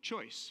moment of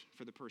choice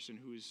for the person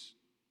who's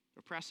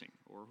oppressing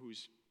or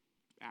who's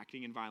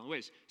acting in violent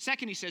ways.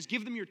 Second, he says,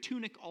 give them your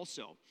tunic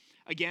also.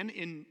 Again,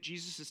 in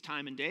Jesus'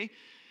 time and day,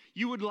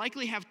 you would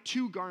likely have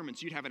two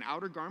garments. You'd have an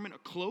outer garment, a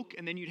cloak,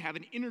 and then you'd have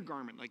an inner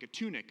garment, like a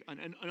tunic,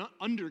 an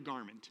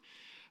undergarment.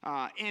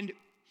 And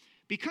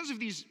because of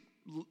these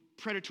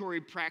predatory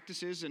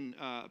practices and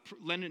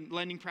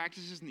lending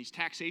practices and these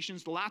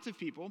taxations, lots of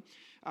people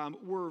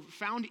were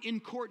found in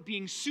court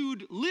being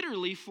sued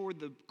literally for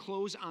the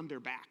clothes on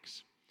their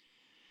backs.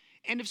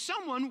 And if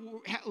someone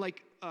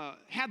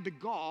had the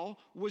gall,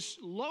 was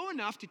low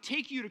enough to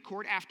take you to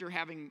court after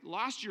having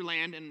lost your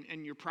land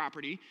and your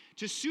property,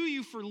 to sue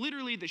you for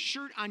literally the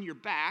shirt on your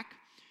back,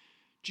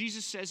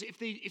 Jesus says, if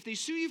they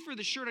sue you for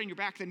the shirt on your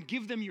back, then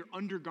give them your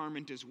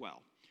undergarment as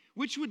well,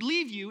 which would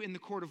leave you in the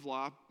court of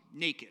law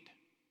naked.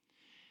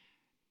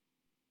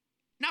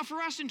 Now,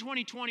 for us in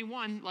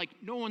 2021,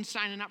 no one's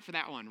signing up for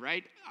that one,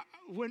 right?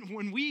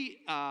 When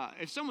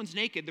if someone's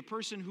naked, the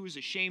person who's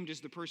ashamed is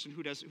the person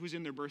who's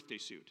in their birthday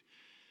suit.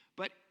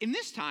 But in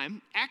this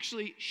time,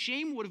 actually,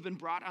 shame would have been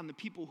brought on the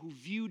people who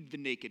viewed the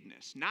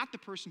nakedness, not the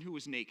person who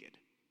was naked.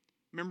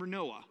 Remember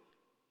Noah?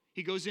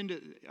 He goes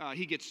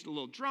he gets a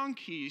little drunk,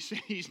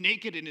 he's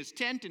naked in his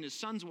tent, and his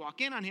sons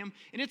walk in on him.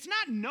 And it's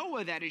not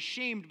Noah that is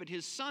shamed, but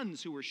his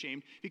sons who were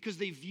shamed because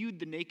they viewed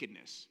the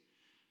nakedness.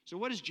 So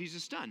what has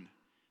Jesus done?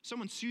 If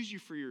someone sues you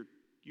for your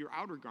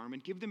outer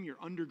garment, give them your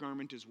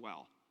undergarment as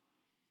well.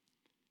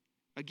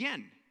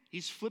 Again,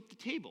 he's flipped the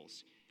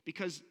tables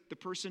because the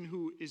person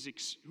who is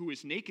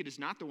naked is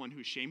not the one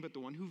who's shamed, but the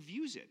one who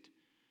views it.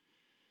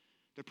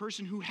 The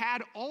person who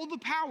had all the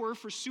power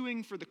for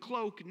suing for the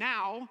cloak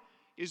now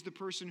is the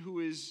person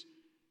who is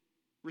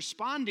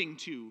responding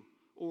to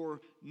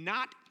or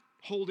not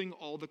holding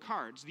all the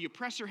cards. The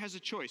oppressor has a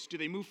choice. Do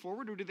they move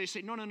forward or do they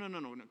say, no,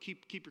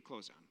 keep your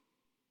clothes on?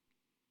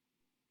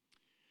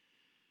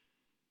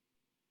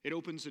 It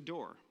opens the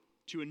door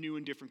to a new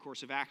and different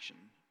course of action.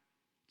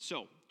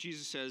 So,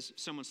 Jesus says, if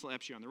someone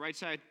slaps you on the right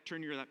side,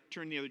 turn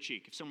the other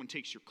cheek. If someone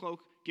takes your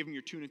cloak, give them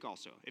your tunic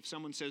also. If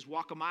someone says,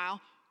 walk a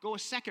mile, go a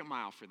second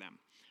mile for them.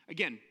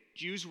 Again,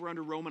 Jews were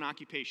under Roman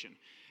occupation.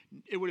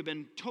 It would have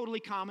been totally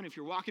common if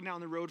you're walking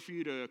down the road for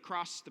you to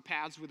cross the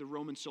paths with a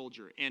Roman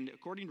soldier. And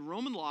according to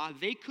Roman law,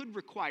 they could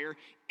require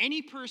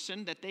any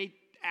person that they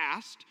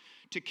asked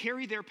to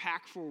carry their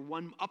pack for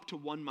up to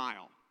 1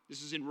 mile.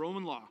 This is in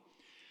Roman law.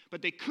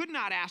 But they could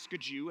not ask a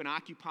Jew,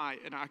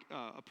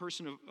 a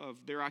person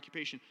of their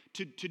occupation,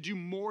 to do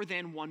more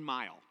than 1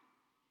 mile.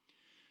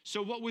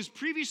 So what was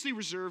previously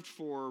reserved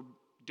for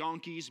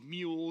donkeys,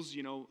 mules,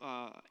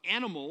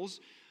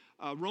 animals,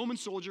 a Roman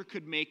soldier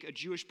could make a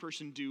Jewish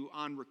person do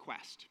on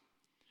request.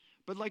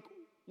 But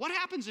what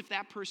happens if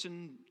that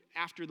person,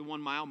 after the 1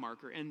 mile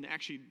marker, and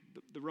actually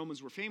the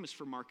Romans were famous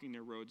for marking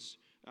their roads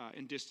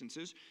and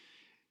distances,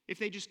 if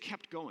they just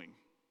kept going?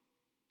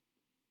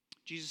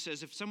 Jesus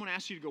says, if someone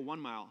asks you to go 1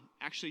 mile,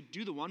 actually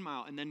do the 1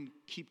 mile and then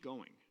keep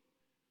going.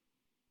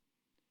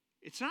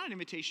 It's not an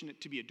invitation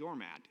to be a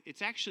doormat.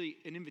 It's actually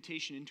an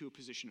invitation into a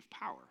position of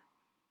power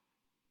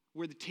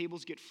where the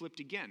tables get flipped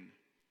again,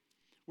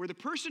 where the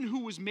person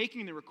who was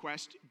making the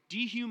request,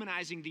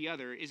 dehumanizing the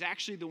other, is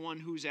actually the one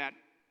who's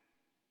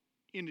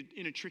in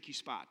a tricky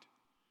spot.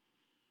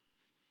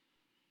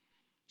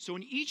 So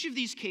in each of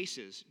these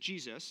cases,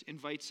 Jesus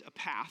invites a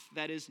path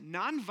that is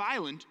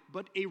nonviolent,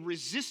 but a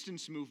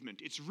resistance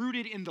movement. It's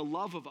rooted in the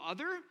love of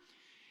other,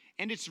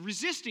 and it's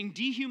resisting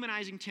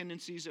dehumanizing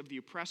tendencies of the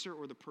oppressor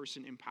or the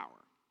person in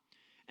power.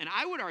 And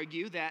I would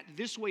argue that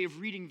this way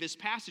of reading this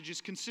passage is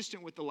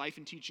consistent with the life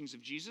and teachings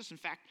of Jesus. In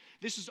fact,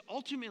 this is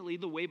ultimately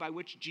the way by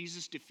which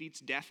Jesus defeats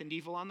death and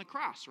evil on the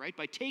cross, right?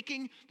 By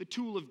taking the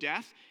tool of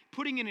death,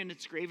 putting it in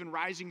its grave, and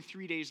rising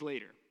 3 days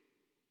later.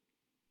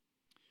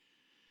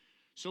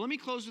 So let me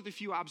close with a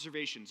few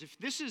observations.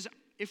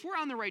 If we're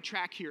on the right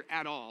track here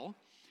at all,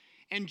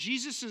 and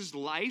Jesus'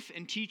 life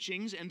and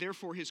teachings, and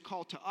therefore his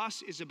call to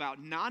us, is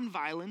about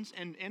nonviolence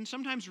and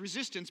sometimes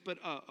resistance, but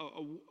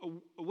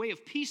a way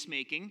of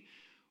peacemaking,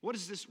 what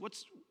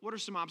are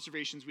some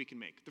observations we can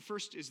make? The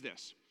first is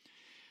this.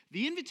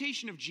 The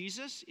invitation of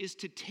Jesus is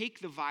to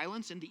take the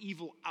violence and the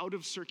evil out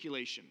of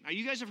circulation. Now,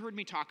 you guys have heard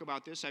me talk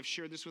about this. I've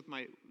shared this with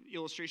my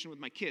illustration with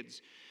my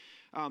kids.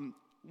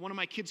 One of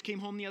my kids came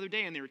home the other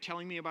day and they were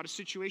telling me about a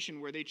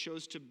situation where they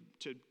chose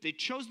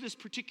this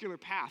particular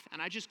path, and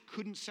I just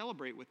couldn't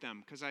celebrate with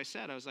them because I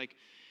was like,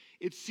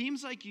 it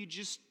seems like you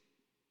just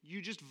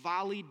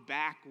volleyed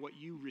back what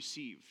you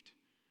received.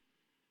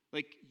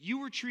 Like, you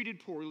were treated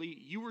poorly,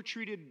 you were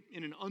treated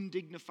in an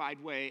undignified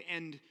way,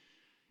 and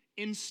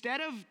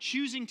instead of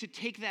choosing to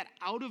take that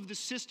out of the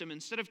system,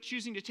 instead of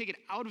choosing to take it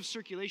out of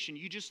circulation,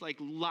 you just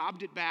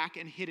lobbed it back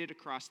and hit it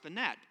across the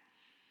net.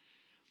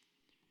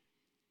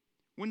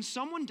 When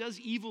someone does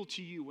evil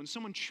to you, when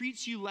someone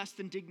treats you less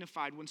than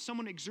dignified, when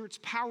someone exerts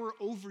power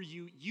over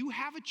you, you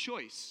have a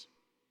choice.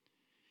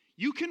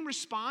 You can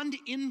respond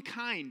in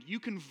kind. You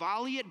can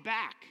volley it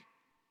back.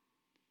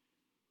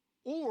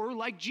 Or,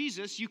 like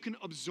Jesus, you can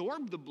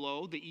absorb the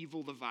blow, the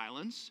evil, the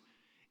violence,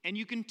 and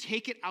you can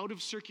take it out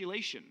of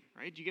circulation,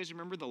 right? Do you guys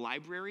remember the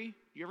library?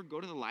 You ever go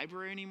to the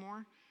library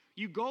anymore?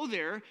 You go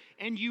there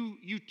and you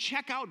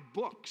check out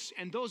books,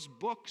 and those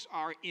books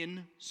are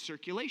in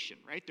circulation,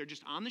 right? They're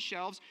just on the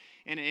shelves,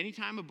 and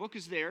anytime a book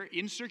is there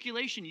in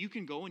circulation, you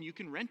can go and you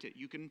can rent it.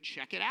 You can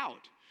check it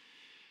out.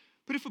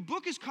 But if a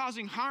book is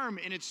causing harm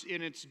and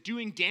it's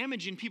doing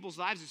damage in people's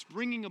lives, it's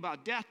bringing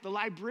about death, the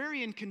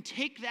librarian can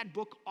take that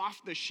book off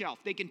the shelf.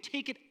 They can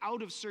take it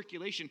out of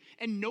circulation,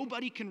 and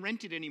nobody can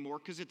rent it anymore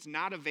because it's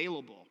not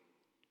available.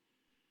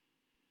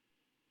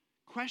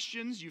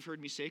 Questions, you've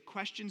heard me say,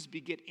 questions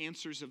beget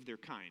answers of their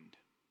kind.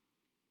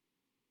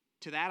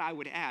 To that I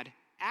would add,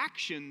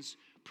 actions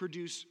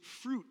produce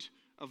fruit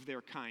of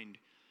their kind.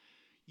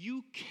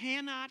 You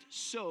cannot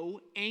sow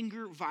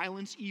anger,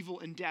 violence, evil,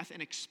 and death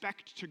and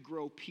expect to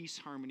grow peace,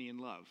 harmony, and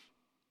love.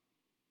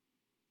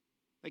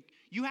 Like,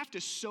 you have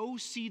to sow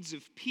seeds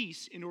of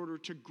peace in order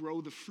to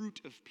grow the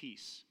fruit of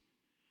peace.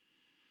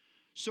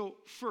 So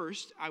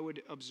first, I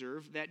would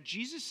observe that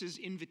Jesus'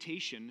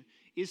 invitation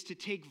is to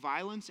take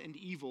violence and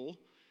evil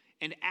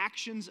and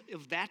actions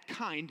of that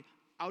kind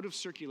out of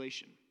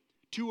circulation,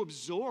 to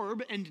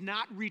absorb and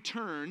not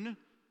return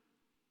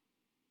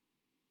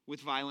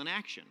with violent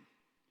action.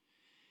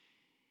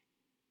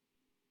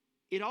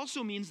 It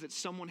also means that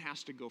someone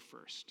has to go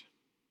first.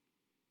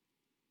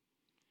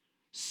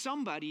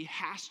 Somebody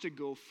has to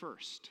go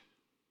first.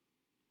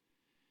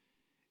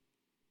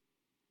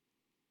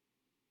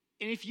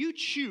 And if you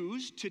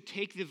choose to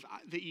take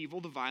the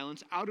evil, the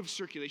violence, out of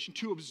circulation,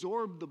 to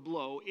absorb the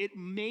blow, it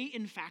may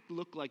in fact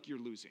look like you're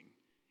losing.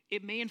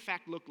 It may in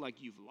fact look like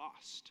you've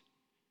lost.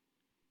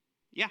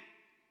 Yeah,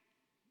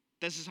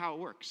 this is how it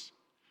works.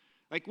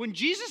 Like when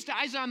Jesus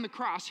dies on the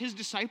cross, his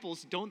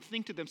disciples don't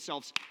think to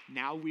themselves,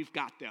 now we've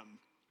got them,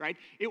 right?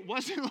 It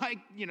wasn't like,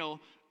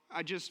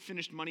 I just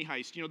finished Money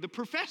Heist. The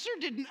professor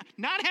did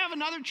not have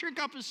another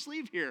trick up his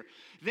sleeve here.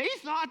 They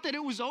thought that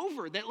it was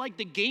over, that like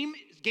the game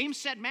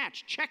set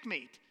match,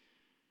 checkmate.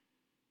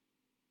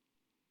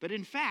 But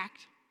in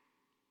fact,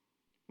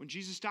 when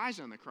Jesus dies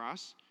on the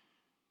cross,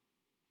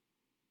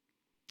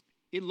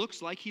 it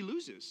looks like he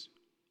loses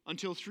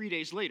until 3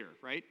 days later,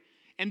 right?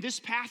 And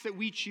this path that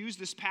we choose,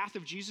 this path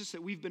of Jesus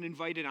that we've been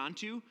invited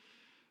onto,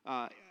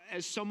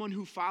 as someone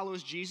who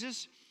follows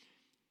Jesus,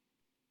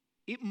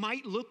 it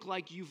might look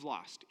like you've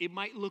lost. It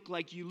might look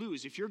like you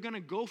lose. If you're going to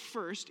go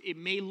first, it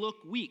may look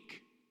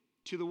weak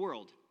to the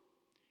world.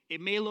 It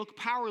may look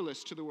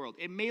powerless to the world.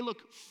 It may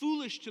look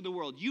foolish to the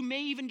world. You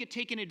may even get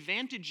taken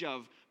advantage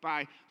of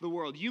by the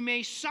world. You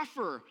may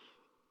suffer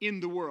in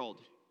the world.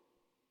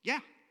 Yeah,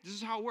 this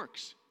is how it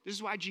works. This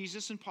is why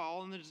Jesus and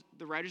Paul and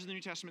the writers of the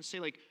New Testament say,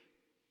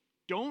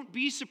 don't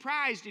be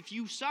surprised if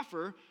you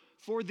suffer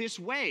for this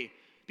way,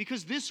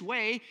 because this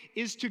way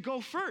is to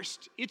go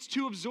first. It's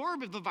to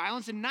absorb the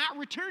violence and not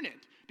return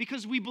it,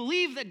 because we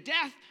believe that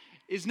death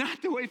is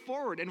not the way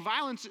forward, and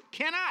violence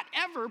cannot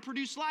ever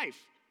produce life.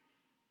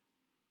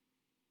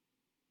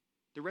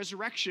 The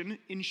resurrection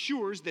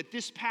ensures that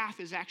this path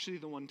is actually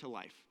the one to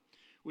life,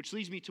 which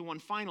leads me to one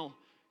final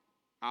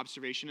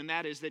observation, and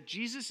that is that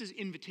Jesus'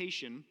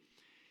 invitation,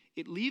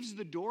 it leaves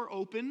the door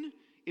open,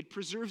 it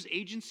preserves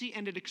agency,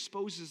 and it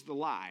exposes the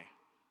lie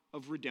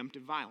of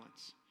redemptive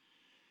violence.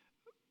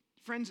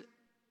 Friends,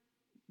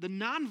 the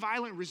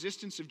nonviolent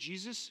resistance of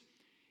Jesus,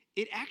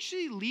 it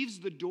actually leaves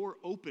the door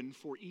open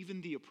for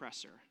even the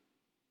oppressor.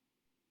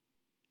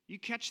 You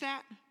catch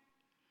that?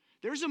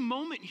 There's a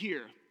moment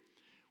here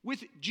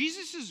with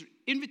Jesus'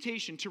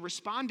 invitation to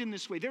respond in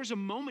this way. There's a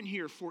moment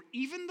here for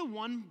even the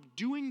one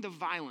doing the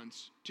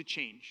violence to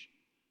change,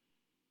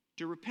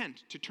 to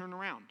repent, to turn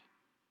around.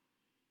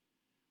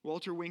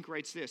 Walter Wink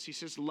writes this. He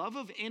says, love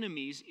of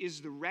enemies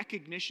is the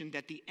recognition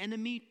that the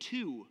enemy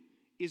too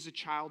is a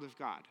child of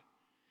God.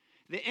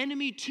 The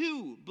enemy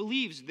too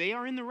believes they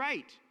are in the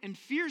right and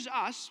fears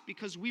us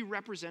because we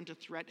represent a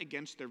threat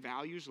against their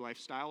values,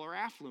 lifestyle, or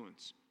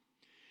affluence.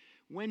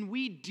 When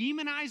we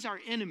demonize our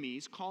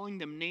enemies, calling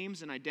them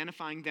names and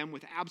identifying them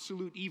with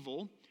absolute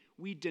evil,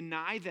 we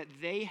deny that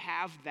they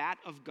have that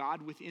of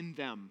God within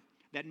them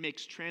that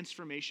makes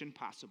transformation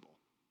possible.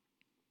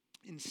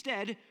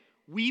 Instead,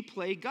 we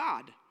play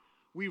God.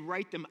 We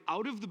write them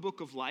out of the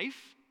book of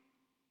life.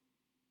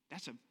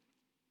 That's a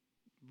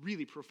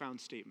really profound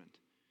statement.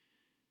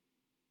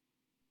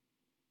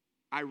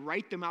 I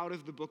write them out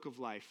of the book of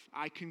life.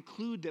 I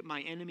conclude that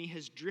my enemy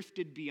has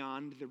drifted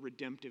beyond the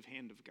redemptive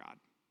hand of God.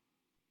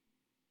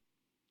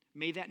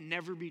 May that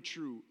never be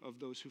true of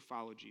those who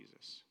follow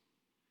Jesus.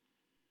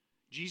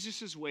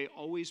 Jesus' way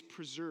always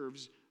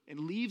preserves and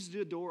leaves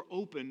the door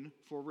open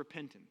for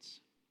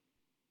repentance.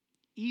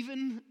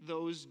 Even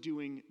those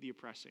doing the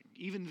oppressing,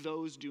 even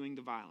those doing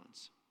the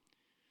violence.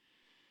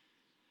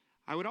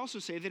 I would also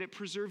say that it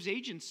preserves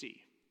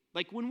agency.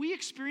 Like when we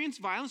experience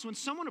violence, when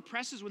someone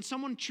oppresses, when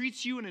someone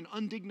treats you in an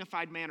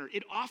undignified manner,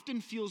 it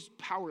often feels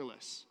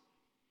powerless.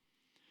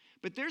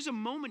 But there's a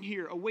moment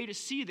here, a way to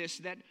see this,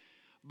 that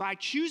by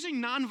choosing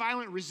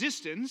nonviolent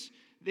resistance,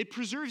 it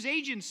preserves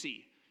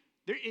agency.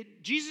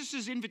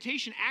 Jesus'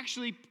 invitation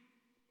actually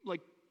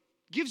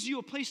gives you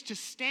a place to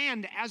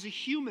stand as a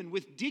human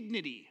with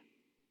dignity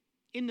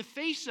in the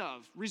face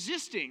of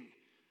resisting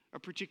a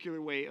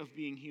particular way of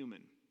being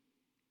human.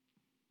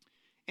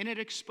 And it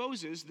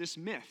exposes this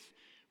myth,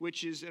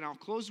 which is, and I'll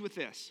close with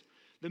this,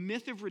 the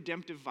myth of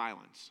redemptive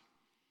violence,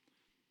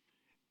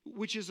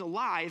 which is a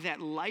lie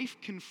that life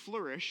can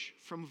flourish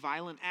from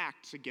violent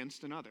acts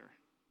against another.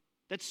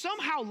 That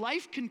somehow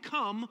life can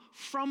come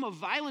from a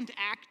violent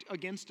act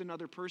against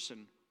another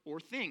person or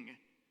thing.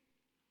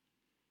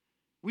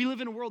 We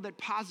live in a world that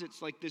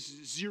posits like this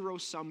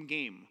zero-sum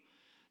game,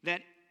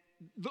 that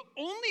the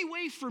only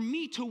way for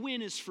me to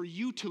win is for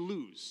you to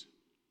lose.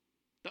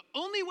 The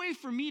only way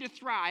for me to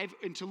thrive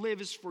and to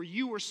live is for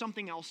you or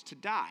something else to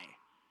die.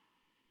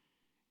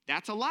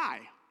 That's a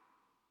lie.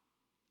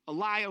 A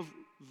lie of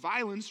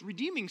violence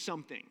redeeming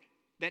something.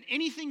 That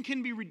anything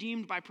can be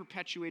redeemed by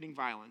perpetuating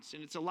violence.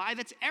 And it's a lie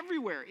that's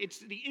everywhere. It's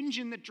the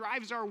engine that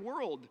drives our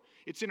world.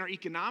 It's in our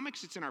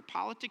economics, it's in our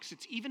politics,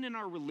 it's even in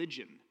our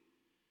religion.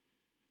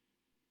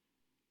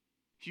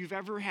 If you've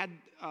ever had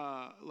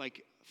a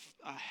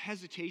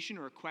hesitation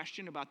or a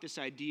question about this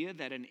idea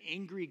that an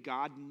angry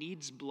God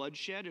needs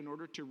bloodshed in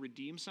order to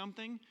redeem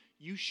something,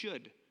 you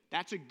should.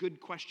 That's a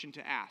good question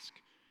to ask.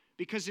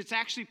 Because it's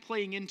actually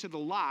playing into the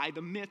lie,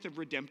 the myth of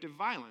redemptive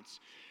violence.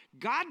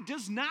 God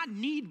does not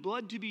need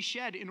blood to be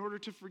shed in order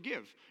to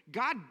forgive.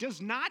 God does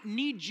not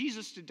need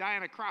Jesus to die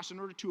on a cross in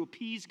order to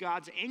appease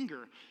God's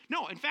anger.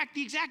 No, in fact,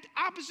 the exact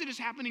opposite is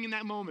happening in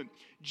that moment.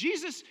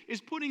 Jesus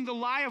is putting the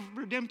lie of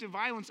redemptive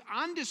violence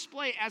on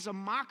display as a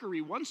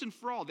mockery once and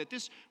for all, that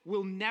this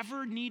will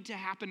never need to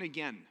happen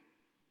again.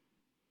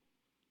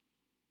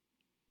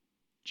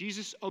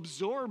 Jesus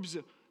absorbs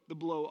the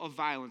blow of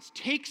violence,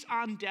 takes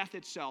on death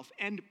itself,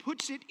 and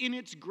puts it in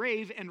its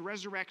grave and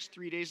resurrects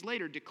 3 days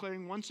later,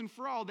 declaring once and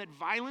for all that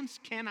violence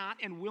cannot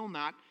and will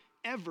not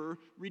ever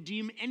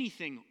redeem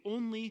anything.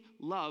 Only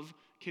love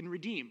can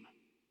redeem.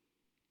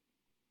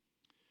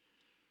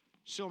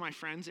 So, my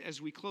friends, as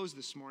we close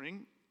this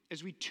morning,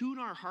 as we tune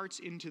our hearts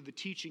into the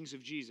teachings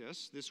of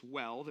Jesus, this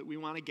well that we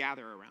want to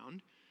gather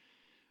around,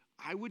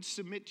 I would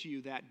submit to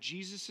you that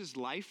Jesus'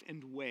 life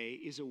and way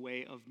is a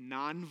way of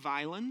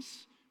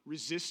nonviolence,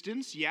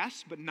 resistance,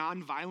 yes, but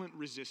nonviolent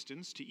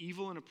resistance to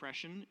evil and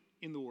oppression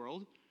in the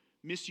world,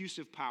 misuse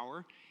of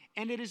power,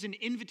 and it is an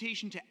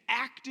invitation to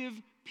active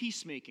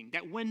peacemaking,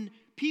 that when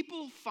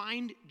people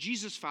find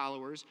Jesus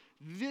followers,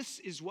 this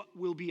is what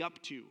we'll be up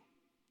to.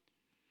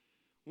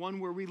 One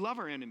where we love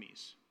our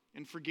enemies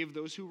and forgive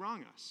those who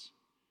wrong us.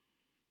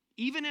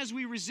 Even as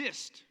we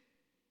resist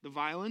the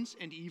violence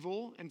and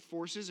evil and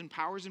forces and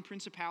powers and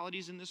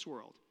principalities in this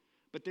world.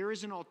 But there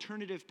is an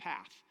alternative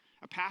path.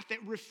 A path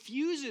that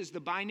refuses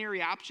the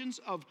binary options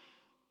of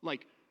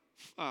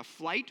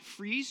flight,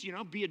 freeze,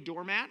 be a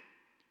doormat,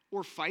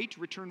 or fight,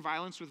 return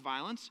violence with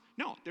violence.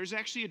 No, there's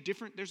actually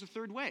there's a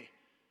third way.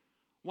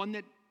 One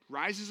that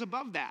rises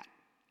above that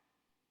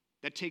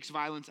takes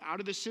violence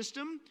out of the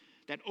system,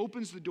 that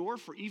opens the door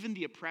for even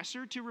the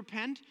oppressor to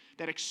repent,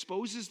 that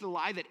exposes the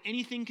lie that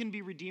anything can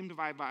be redeemed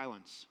by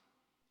violence.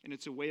 And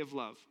it's a way of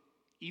love,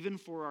 even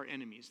for our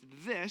enemies.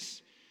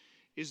 This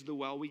is the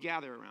well we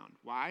gather around.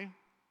 Why?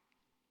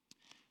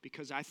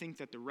 Because I think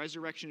that the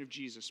resurrection of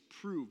Jesus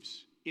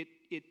proves,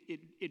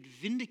 it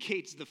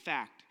vindicates the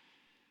fact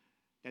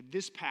that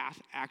this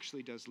path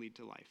actually does lead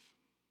to life.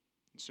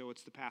 And so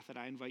it's the path that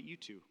I invite you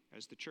to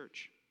as the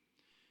church.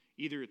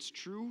 Either it's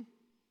true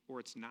or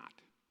it's not.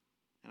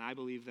 And I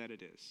believe that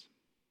it is.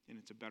 And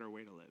it's a better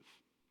way to live.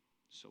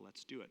 So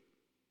let's do it.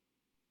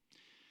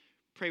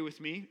 Pray with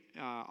me.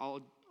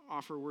 I'll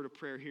offer a word of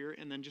prayer here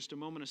and then just a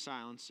moment of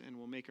silence, and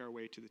we'll make our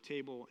way to the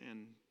table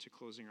and to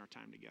closing our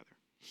time together.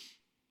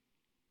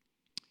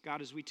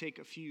 God, as we take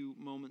a few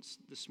moments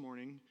this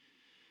morning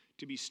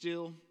to be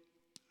still,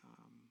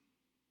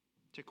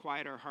 to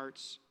quiet our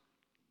hearts,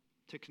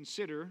 to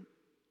consider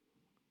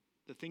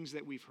the things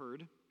that we've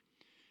heard,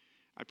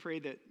 I pray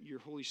that your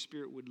Holy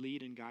Spirit would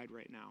lead and guide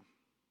right now,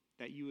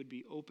 that you would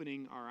be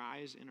opening our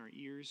eyes and our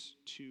ears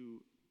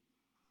to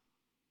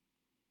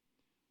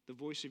the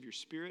voice of your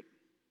Spirit,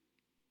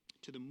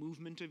 to the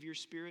movement of your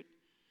Spirit,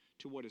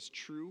 to what is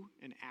true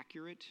and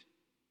accurate,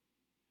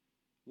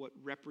 what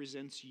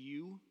represents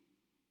you.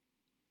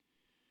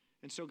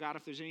 And so, God,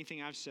 if there's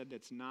anything I've said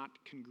that's not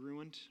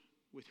congruent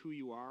with who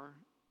you are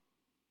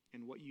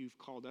and what you've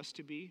called us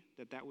to be,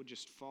 that would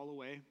just fall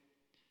away.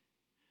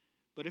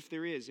 But if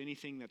there is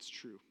anything that's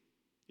true,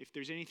 if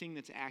there's anything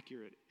that's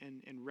accurate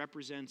and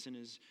represents and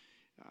is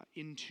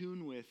in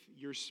tune with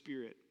your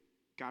Spirit,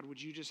 God,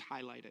 would you just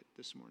highlight it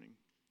this morning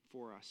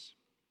for us?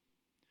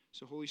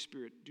 So, Holy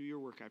Spirit, do your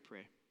work, I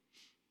pray.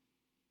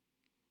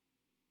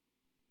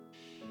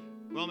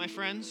 Well, my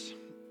friends,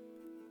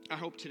 I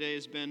hope today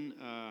has been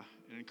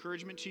an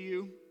encouragement to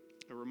you,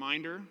 a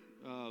reminder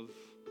of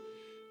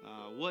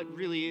what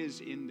really is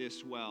in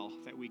this well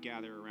that we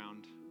gather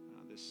around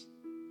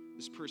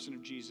this person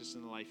of Jesus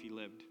and the life he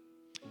lived.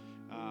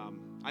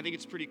 I think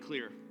it's pretty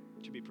clear,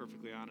 to be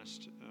perfectly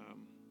honest.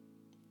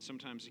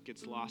 Sometimes it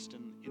gets lost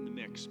in the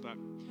mix, but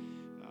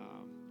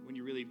when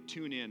you really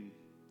tune in,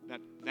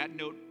 that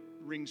note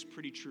rings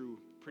pretty true,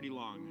 pretty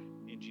long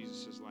in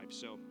Jesus' life.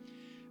 So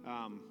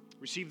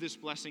receive this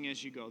blessing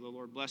as you go. The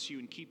Lord bless you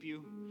and keep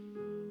you.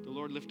 The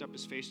Lord lift up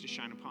his face to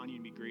shine upon you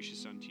and be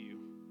gracious unto you.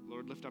 The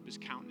Lord lift up his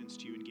countenance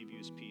to you and give you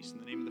his peace. In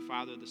the name of the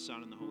Father, the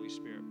Son, and the Holy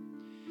Spirit.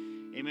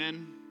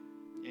 Amen.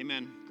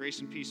 Amen. Grace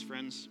and peace,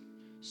 friends.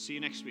 See you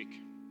next week.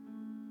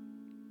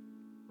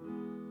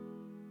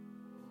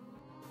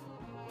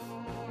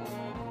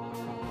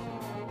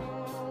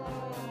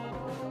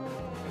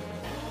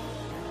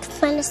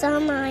 Find us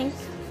online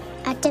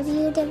at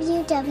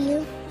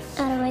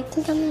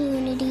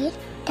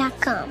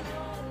www.awakencommunity.com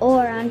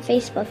or on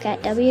Facebook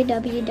at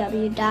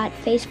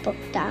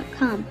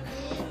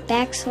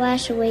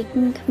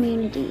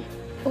www.facebook.com/awakencommunity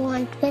or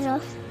on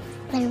Twitter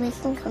at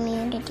Awaken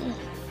Community.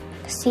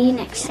 See you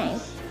next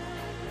time.